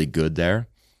feels really good there.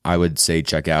 I would say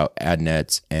check out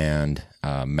Adnet's and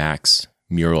Mac's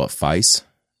mural at Feist,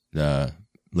 the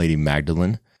Lady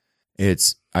Magdalene.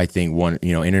 It's, I think, one,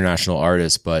 international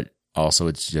artist, but also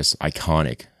it's just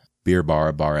iconic. Beer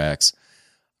Bar, Bar X.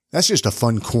 That's just a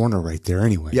fun corner right there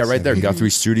anyway. Yeah, right there. Guthrie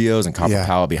Studios and Copper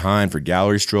Palette behind for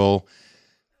Gallery Stroll.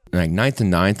 Like 9th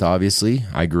and 9th, obviously.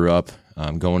 I grew up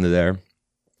going to there.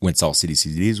 When Salt City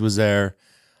CDs was there.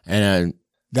 And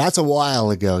that's a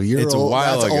while ago. It's a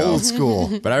while ago. Old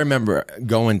school. But I remember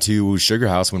going to Sugar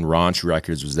House when Raunch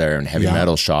Records was there and Heavy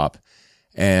Metal Shop.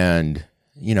 And,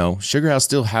 Sugar House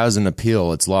still has an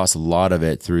appeal. It's lost a lot of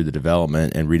it through the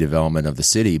development and redevelopment of the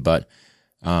city, but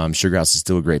Sugar House is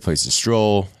still a great place to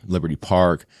stroll. Liberty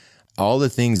Park, all the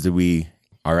things that we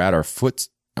are at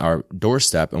our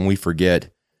doorstep, and we forget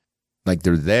like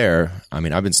they're there. I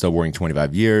mean, I've been snowboarding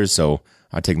 25 years, so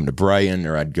I'd take them to Brighton,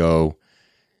 or I'd go,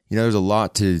 there's a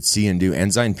lot to see and do.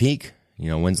 Ensign Peak,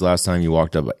 when's the last time you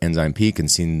walked up Ensign Peak and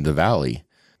seen the valley?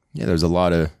 Yeah, there's a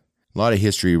lot of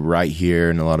history right here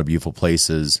and a lot of beautiful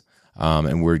places.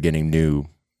 And we're getting new,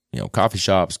 coffee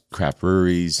shops, craft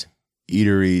breweries,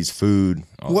 eateries, food.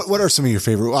 What are some of your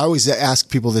favorite? I always ask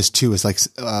people this too. It's like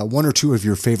one or two of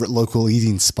your favorite local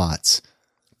eating spots.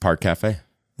 Park Cafe.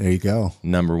 There you go.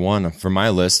 Number one for my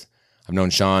list. I've known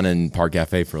Sean and Park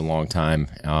Cafe for a long time.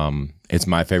 It's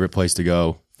my favorite place to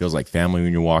go. Feels like family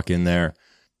when you walk in there.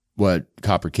 What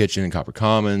Copper Kitchen and Copper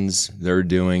Commons they're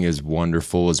doing is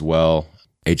wonderful as well.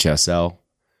 HSL.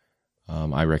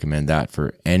 I recommend that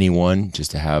for anyone,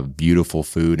 just to have beautiful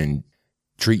food and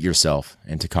treat yourself.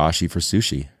 And Takashi for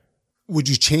sushi. Would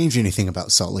you change anything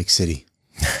about Salt Lake City?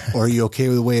 Or are you okay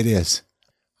with the way it is?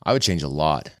 I would change a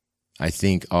lot. I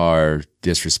think our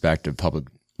disrespect of public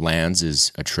lands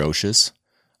is atrocious.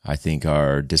 I think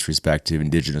our disrespect to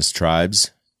indigenous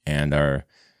tribes and our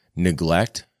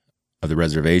neglect of the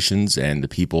reservations and the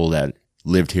people that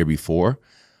lived here before.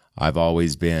 I've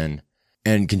always been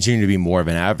and continue to be more of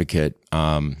an advocate.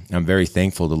 I'm very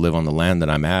thankful to live on the land that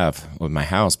I'm at with my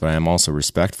house, but I am also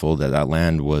respectful that that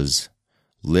land was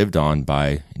lived on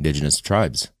by indigenous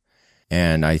tribes.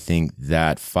 And I think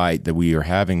that fight that we are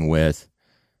having with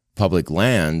public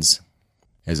lands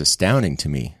is astounding to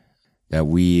me, that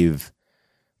we've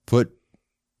put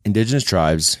indigenous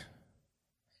tribes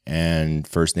and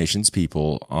First Nations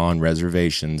people on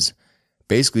reservations,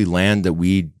 basically land that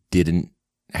we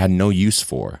had no use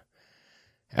for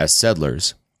as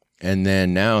settlers. And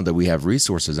then now that we have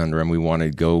resources under them, we want to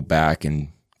go back and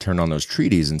turn on those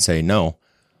treaties and say, no,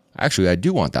 actually, I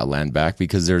do want that land back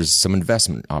because there's some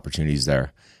investment opportunities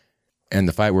there. And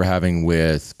the fight we're having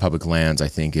with public lands, I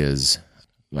think, is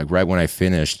like right when I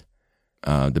finished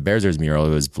the Bears Ears mural,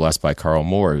 it was blessed by Carl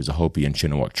Moore, who's a Hopi and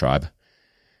Chinook tribe.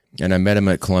 And I met him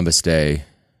at Columbus Day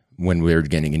when we were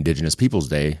getting Indigenous Peoples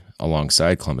Day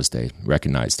alongside Columbus Day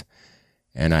recognized.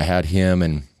 And I had him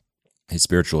and his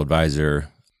spiritual advisor,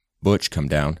 Butch, come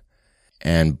down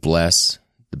and bless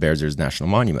the Bears Ears National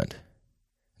Monument.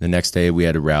 The next day, we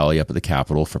had a rally up at the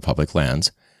Capitol for public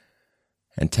lands.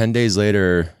 And 10 days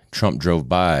later, Trump drove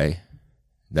by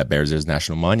that Bears Ears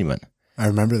National Monument. I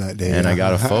remember that day. And I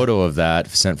got a photo of that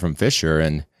sent from Fisher.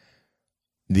 And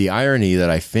the irony that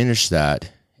I finished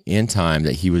that in time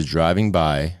that he was driving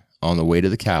by on the way to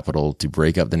the Capitol to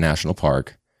break up the national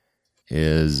park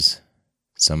is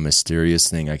some mysterious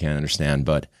thing I can't understand.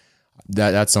 But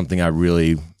that's something I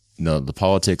really know. The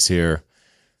politics here,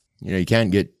 you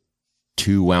can't get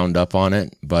too wound up on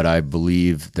it, but I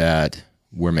believe that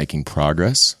we're making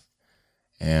progress,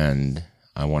 and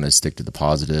I want to stick to the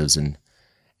positives and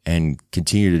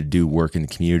continue to do work in the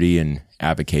community and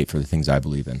advocate for the things I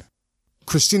believe in.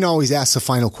 Christina always asks a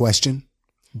final question,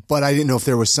 but I didn't know if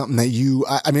there was something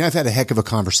that I've had a heck of a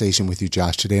conversation with you,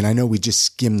 Josh, today, and I know we just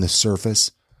skimmed the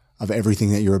surface of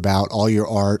everything that you're about, all your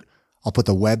art. I'll put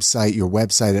your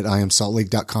website at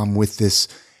iamsaltlake.com with this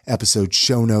episode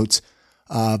show notes.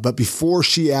 But before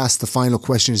she asked the final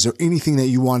question, is there anything that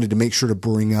you wanted to make sure to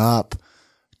bring up,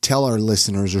 tell our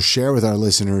listeners or share with our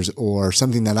listeners, or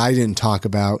something that I didn't talk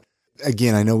about?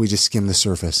 Again, I know we just skimmed the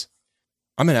surface.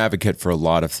 I'm an advocate for a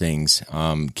lot of things.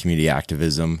 Community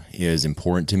activism is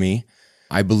important to me.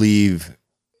 I believe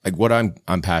like what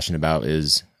I'm passionate about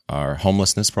is our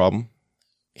homelessness problem,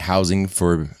 housing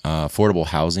for affordable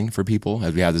housing for people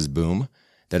as we have this boom,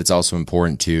 that it's also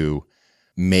important to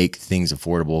make things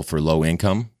affordable for low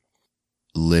income.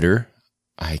 Litter.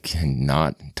 I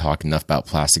cannot talk enough about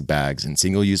plastic bags and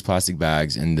single-use plastic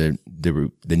bags and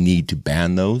the need to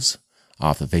ban those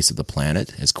off the face of the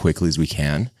planet as quickly as we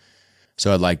can.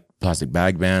 So I'd like plastic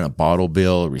bag ban, a bottle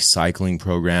bill, a recycling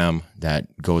program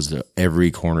that goes to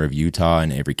every corner of Utah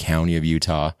and every county of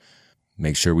Utah.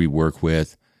 Make sure we work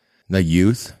with the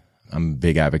youth. I'm a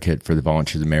big advocate for the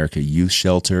Volunteers America Youth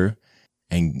Shelter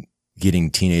and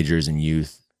getting teenagers and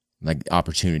youth like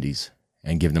opportunities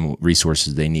and give them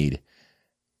resources they need,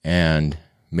 and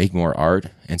make more art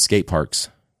and skate parks.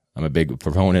 I'm a big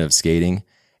proponent of skating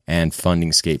and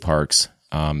funding skate parks.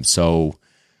 So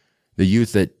the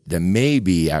youth that may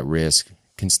be at risk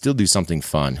can still do something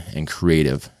fun and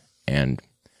creative and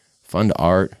fund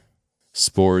art,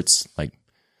 sports, like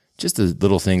just the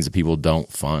little things that people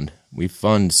don't fund. We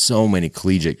fund so many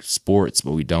collegiate sports,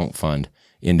 but we don't fund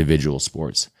individual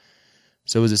sports.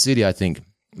 So as a city, I think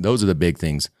those are the big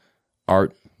things.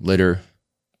 Art, litter,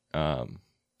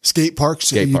 skate parks.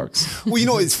 Skate parks.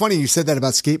 Well, it's funny you said that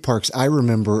about skate parks. I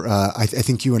remember, I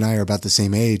think you and I are about the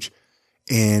same age.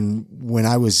 And when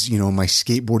I was, my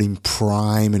skateboarding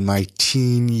prime in my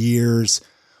teen years,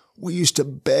 we used to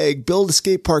beg, build a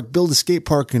skate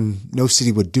park, and no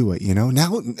city would do it,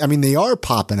 Now, they are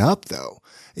popping up though,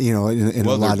 in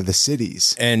a lot of the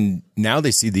cities. And now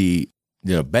they see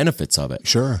the benefits of it.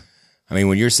 Sure.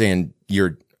 When you're saying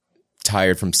you're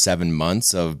tired from 7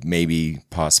 months of maybe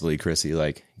possibly, Chrissy,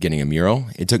 like getting a mural,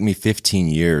 it took me 15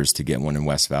 years to get one in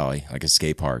West Valley, like a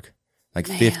skate park,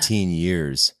 15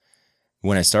 years.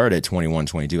 When I started at 21,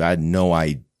 22, I had no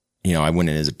idea, I went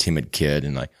in as a timid kid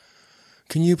and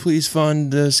can you please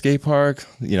fund the skate park?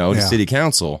 The city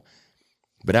council.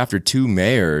 But after 2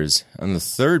 mayors, and the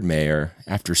third mayor,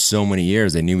 after so many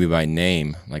years, they knew me by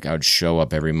name. I would show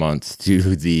up every month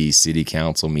to the city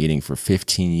council meeting for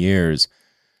 15 years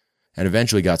and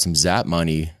eventually got some ZAP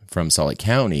money from Salt Lake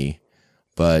County.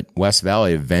 But West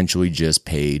Valley eventually just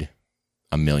paid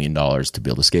 $1 million to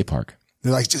build a skate park.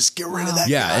 They're like, just get rid of that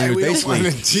guy. And we don't want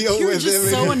to deal you were with just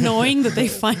him. so annoying that they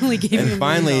finally gave him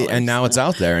 $1 million. And now it's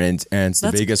out there, and it's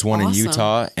the biggest one in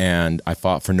Utah. And I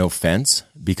fought for no fence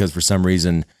because for some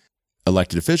reason,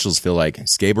 elected officials feel like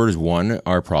skateboarders, 1,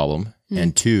 are a problem,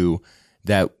 and 2,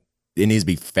 that it needs to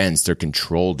be fenced or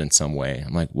controlled in some way.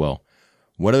 I'm like, well,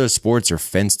 what other sports are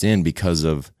fenced in because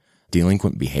of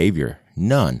delinquent behavior?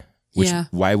 None.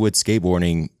 Why would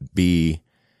skateboarding be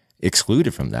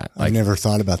excluded from that? I never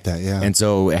thought about that. Yeah. And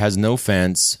so it has no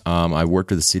fence. I worked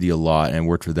with the city a lot and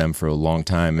worked with them for a long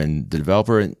time, and the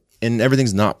developer, and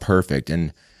everything's not perfect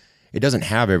and it doesn't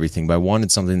have everything, but I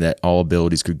wanted something that all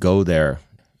abilities could go there,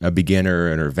 a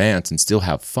beginner and advanced, and still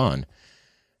have fun.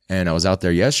 And I was out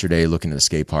there yesterday looking at the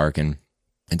skate park, and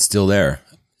it's still there.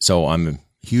 So I'm a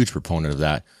huge proponent of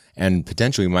that, and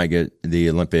potentially we might get the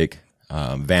Olympic.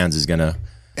 Vans is going to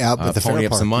pony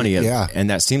up some money. And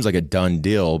that seems like a done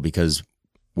deal because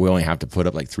we only have to put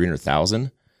up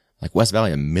 $300,000, West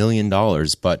Valley, $1 million.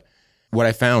 But what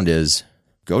I found is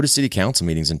go to city council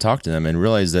meetings and talk to them and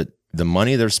realize that the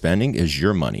money they're spending is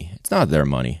your money. It's not their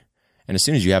money. And as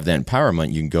soon as you have that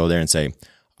empowerment, you can go there and say,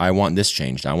 I want this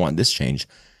changed. I want this changed.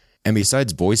 And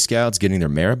besides Boy Scouts getting their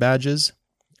merit badges,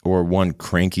 or one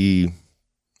cranky,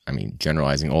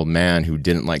 generalizing old man who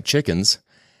didn't like chickens,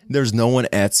 there's no one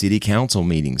at city council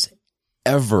meetings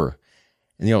ever.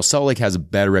 And, Salt Lake has a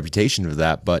better reputation for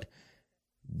that, but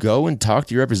go and talk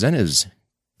to your representatives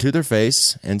to their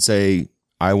face and say,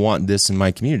 I want this in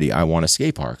my community. I want a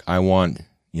skate park. I want,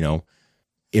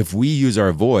 if we use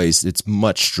our voice, it's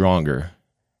much stronger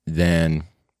than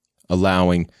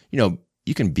allowing,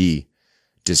 you can be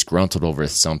disgruntled over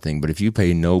something, but if you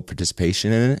pay no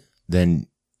participation in it, then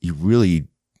you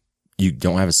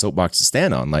don't have a soapbox to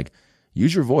stand on.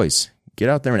 Use your voice, get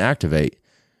out there and activate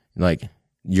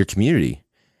your community.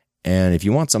 And if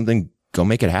you want something, go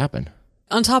make it happen.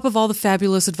 On top of all the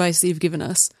fabulous advice that you've given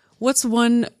us, what's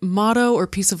one motto or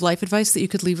piece of life advice that you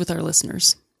could leave with our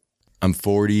listeners? I'm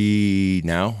 40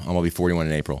 now. I'm going to be 41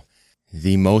 in April.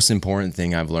 The most important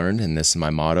thing I've learned, and this is my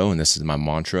motto and this is my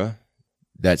mantra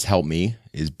that's helped me,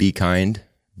 is be kind,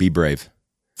 be brave.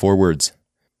 4 words.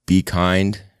 Be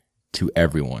kind to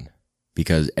everyone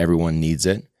because everyone needs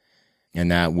it. And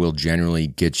that will generally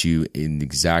get you in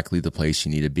exactly the place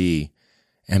you need to be.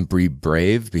 And be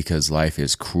brave because life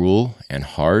is cruel and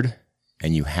hard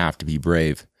and you have to be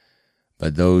brave.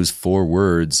 But those 4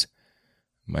 words,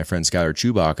 my friend Skylar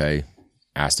Chubak, I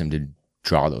asked him to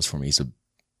draw those for me. He's a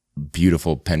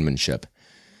beautiful penmanship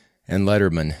and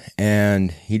letterman.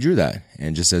 And he drew that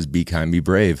and just says, be kind, be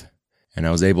brave. And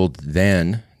I was able to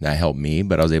then, that helped me,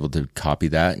 but I was able to copy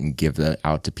that and give that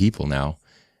out to people now.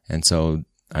 And so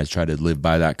I try to live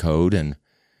by that code and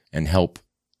help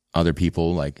other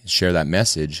people share that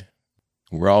message.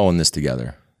 We're all in this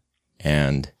together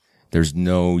and there's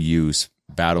no use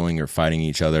battling or fighting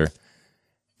each other.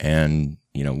 And,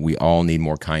 we all need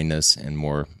more kindness and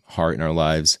more heart in our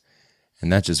lives.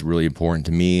 And that's just really important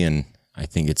to me. And I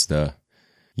think it's the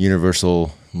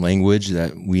universal language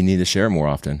that we need to share more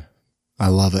often. I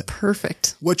love it.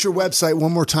 Perfect. What's your website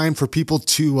one more time for people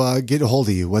to get a hold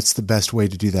of you? What's the best way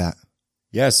to do that?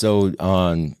 Yeah, so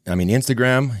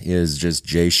Instagram is just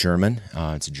Jay Sherman.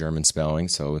 It's a German spelling,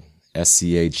 so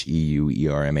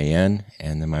SCHEUERMAN.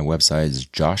 And then my website is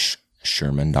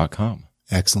joshsherman.com.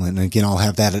 Excellent. And again, I'll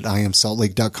have that at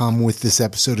iamsaltlake.com with this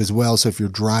episode as well. So if you're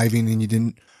driving and you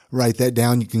didn't write that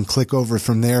down, you can click over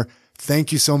from there.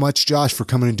 Thank you so much, Josh, for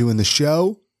coming and doing the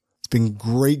show. It's been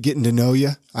great getting to know you.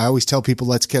 I always tell people,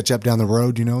 let's catch up down the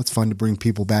road. It's fun to bring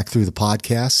people back through the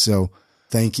podcast. So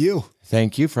thank you.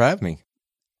 Thank you for having me.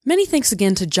 Many thanks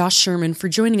again to Josh Sherman for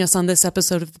joining us on this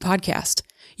episode of the podcast.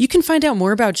 You can find out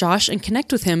more about Josh and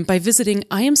connect with him by visiting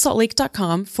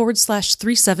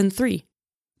iamsaltlake.com/373.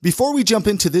 Before we jump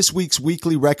into this week's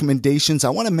weekly recommendations,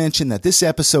 I want to mention that this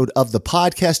episode of the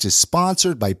podcast is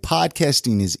sponsored by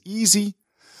Podcasting is Easy.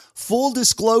 Full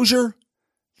disclosure,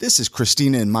 this is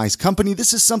Christina and my company.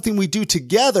 This is something we do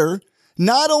together.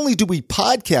 Not only do we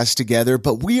podcast together,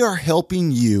 but we are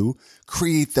helping you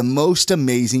create the most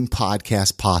amazing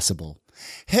podcast possible.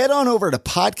 Head on over to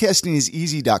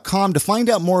podcastingiseasy.com to find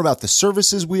out more about the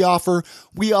services we offer.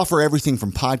 We offer everything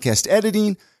from podcast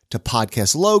editing to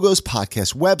podcast logos,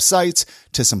 podcast websites,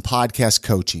 to some podcast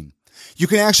coaching. You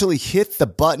can actually hit the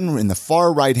button in the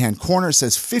far right-hand corner. It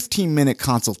says 15-minute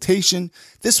consultation.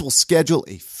 This will schedule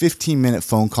a 15-minute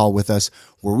phone call with us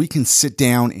where we can sit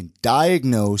down and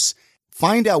diagnose,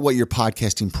 find out what your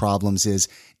podcasting problems is,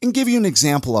 and give you an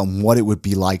example on what it would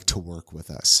be like to work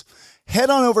with us. Head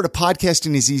on over to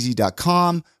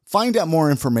podcastingiseasy.com, find out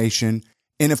more information,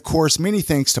 and of course, many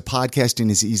thanks to Podcasting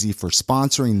is Easy for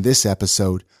sponsoring this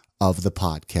episode of the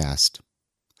podcast.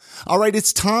 All right,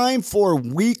 it's time for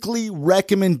weekly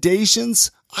recommendations.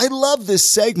 I love this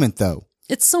segment, though.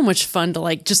 It's so much fun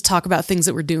to just talk about things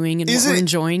that we're doing and what we're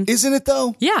enjoying. Isn't it,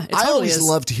 though? Yeah, it totally is. I always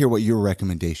love to hear what your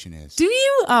recommendation is. Do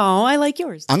you? Oh, I like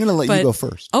yours. I'm going to let you go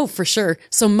first. Oh, for sure.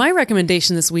 So my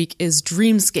recommendation this week is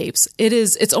Dreamscapes.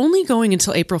 It's only going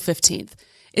until April 15th.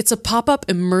 It's a pop-up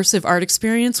immersive art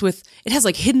experience it has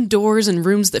hidden doors and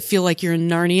rooms that feel like you're in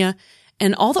Narnia.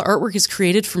 And all the artwork is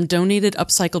created from donated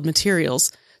upcycled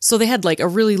materials. So they had a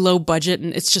really low budget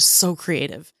and it's just so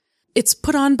creative. It's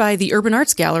put on by the Urban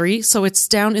Arts Gallery, so it's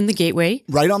down in the Gateway.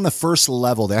 Right on the first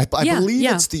level there. I believe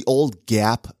it's the old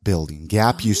Gap building.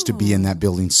 Gap used to be in that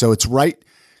building. So it's right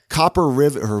Copper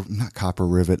Rivet, or not Copper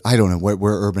Rivet. I don't know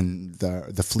where Urban,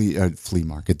 the flea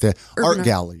market, the Art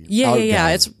Gallery. Yeah.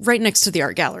 It's right next to the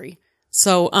Art Gallery.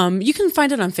 So you can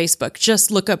find it on Facebook.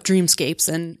 Just look up Dreamscapes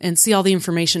and see all the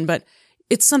information. But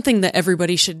it's something that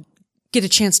everybody should get a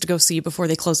chance to go see before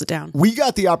they close it down. We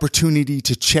got the opportunity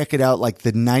to check it out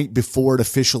the night before it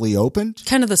officially opened.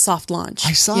 Kind of the soft launch.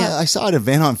 I saw an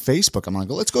event on Facebook. I'm like,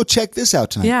 let's go check this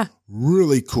out tonight. Yeah.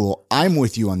 Really cool. I'm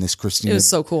with you on this, Christina. It was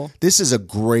so cool. This is a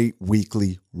great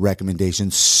weekly recommendation.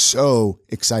 So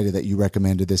excited that you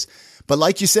recommended this. But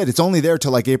like you said, it's only there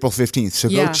till April 15th. So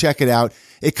go check it out.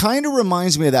 It kind of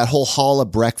reminds me of that whole Hall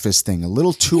of Breakfast thing, a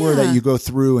little tour that you go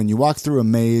through and you walk through a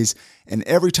maze. And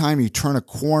every time you turn a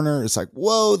corner, it's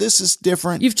whoa, this is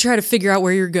different. You've tried to figure out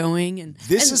where you're going.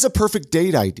 This is a perfect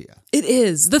date idea. It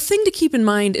is. The thing to keep in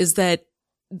mind is that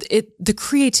the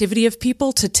creativity of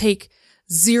people to take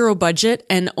zero budget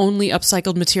and only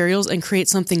upcycled materials and create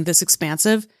something this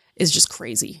expansive is just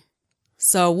crazy.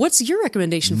 So what's your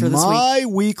recommendation for this week? My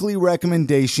weekly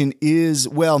recommendation is,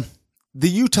 the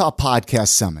Utah Podcast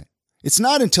Summit. It's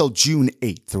not until June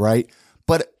 8th, right?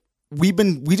 But we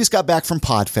just got back from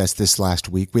PodFest this last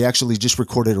week. We actually just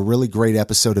recorded a really great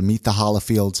episode of Meet the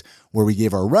Hollifields where we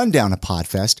gave our rundown of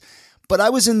PodFest. But I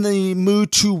was in the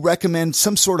mood to recommend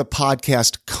some sort of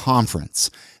podcast conference.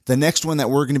 The next one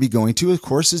that we're going to be going to, of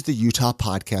course, is the Utah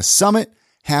Podcast Summit,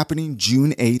 happening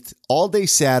June 8th, all day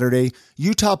Saturday.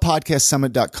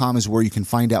 UtahPodcastSummit.com is where you can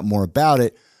find out more about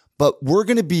it. But we're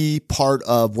going to be part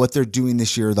of what they're doing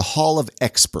this year, the Hall of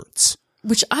Experts.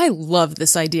 Which I love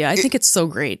this idea. I think it's so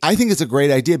great. I think it's a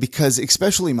great idea because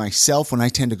especially myself, when I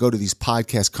tend to go to these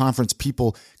podcast conference,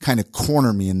 people kind of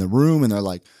corner me in the room and they're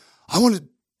like, I want to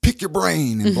pick your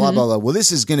brain and blah, blah, blah. Well,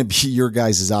 this is going to be your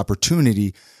guys'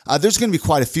 opportunity. There's going to be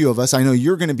quite a few of us. I know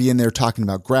you're going to be in there talking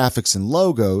about graphics and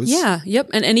logos. Yeah.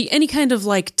 Yep. And any kind of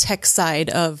tech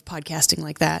side of podcasting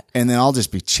like that. And then I'll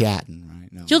just be chatting,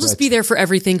 right? No, you'll just be there for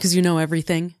everything because you know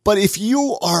everything. But if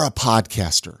you are a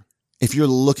podcaster, if you're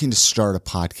looking to start a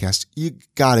podcast, you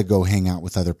got to go hang out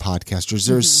with other podcasters.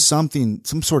 There's some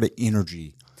sort of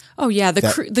energy. Oh yeah.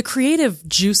 The creative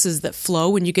juices that flow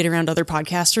when you get around other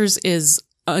podcasters is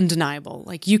undeniable.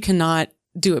 You cannot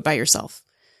do it by yourself.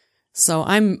 So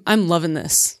I'm loving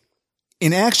this.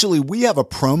 And actually, we have a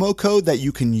promo code that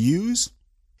you can use.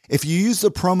 If you use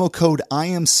the promo code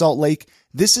IamSaltLake,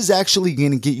 this is actually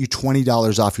going to get you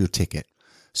 $20 off your ticket.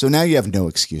 So now you have no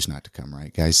excuse not to come,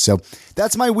 right, guys? So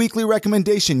that's my weekly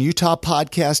recommendation, Utah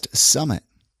Podcast Summit.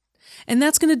 And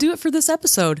that's going to do it for this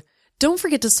episode. Don't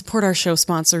forget to support our show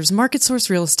sponsors, Market Source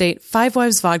Real Estate, Five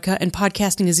Wives Vodka, and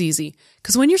Podcasting is Easy.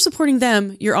 Because when you're supporting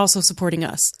them, you're also supporting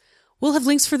us. We'll have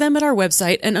links for them at our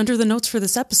website and under the notes for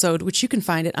this episode, which you can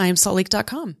find at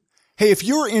iamsaltlake.com. Hey, if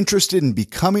you're interested in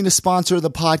becoming a sponsor of the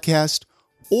podcast,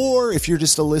 or if you're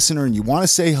just a listener and you want to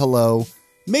say hello,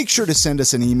 make sure to send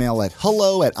us an email at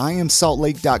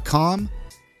hello@iamsaltlake.com.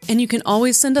 And you can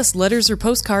always send us letters or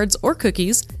postcards or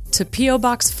cookies to P.O.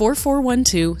 Box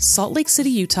 4412, Salt Lake City,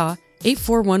 Utah,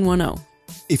 84110.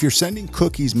 If you're sending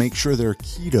cookies, make sure they're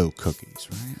keto cookies,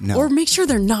 right? No. Or make sure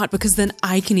they're not, because then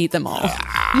I can eat them all.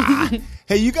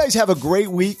 Hey, you guys have a great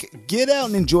week. Get out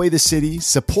and enjoy the city.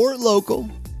 Support local.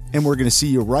 And we're going to see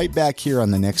you right back here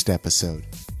on the next episode.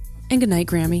 And good night,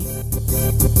 Grammy.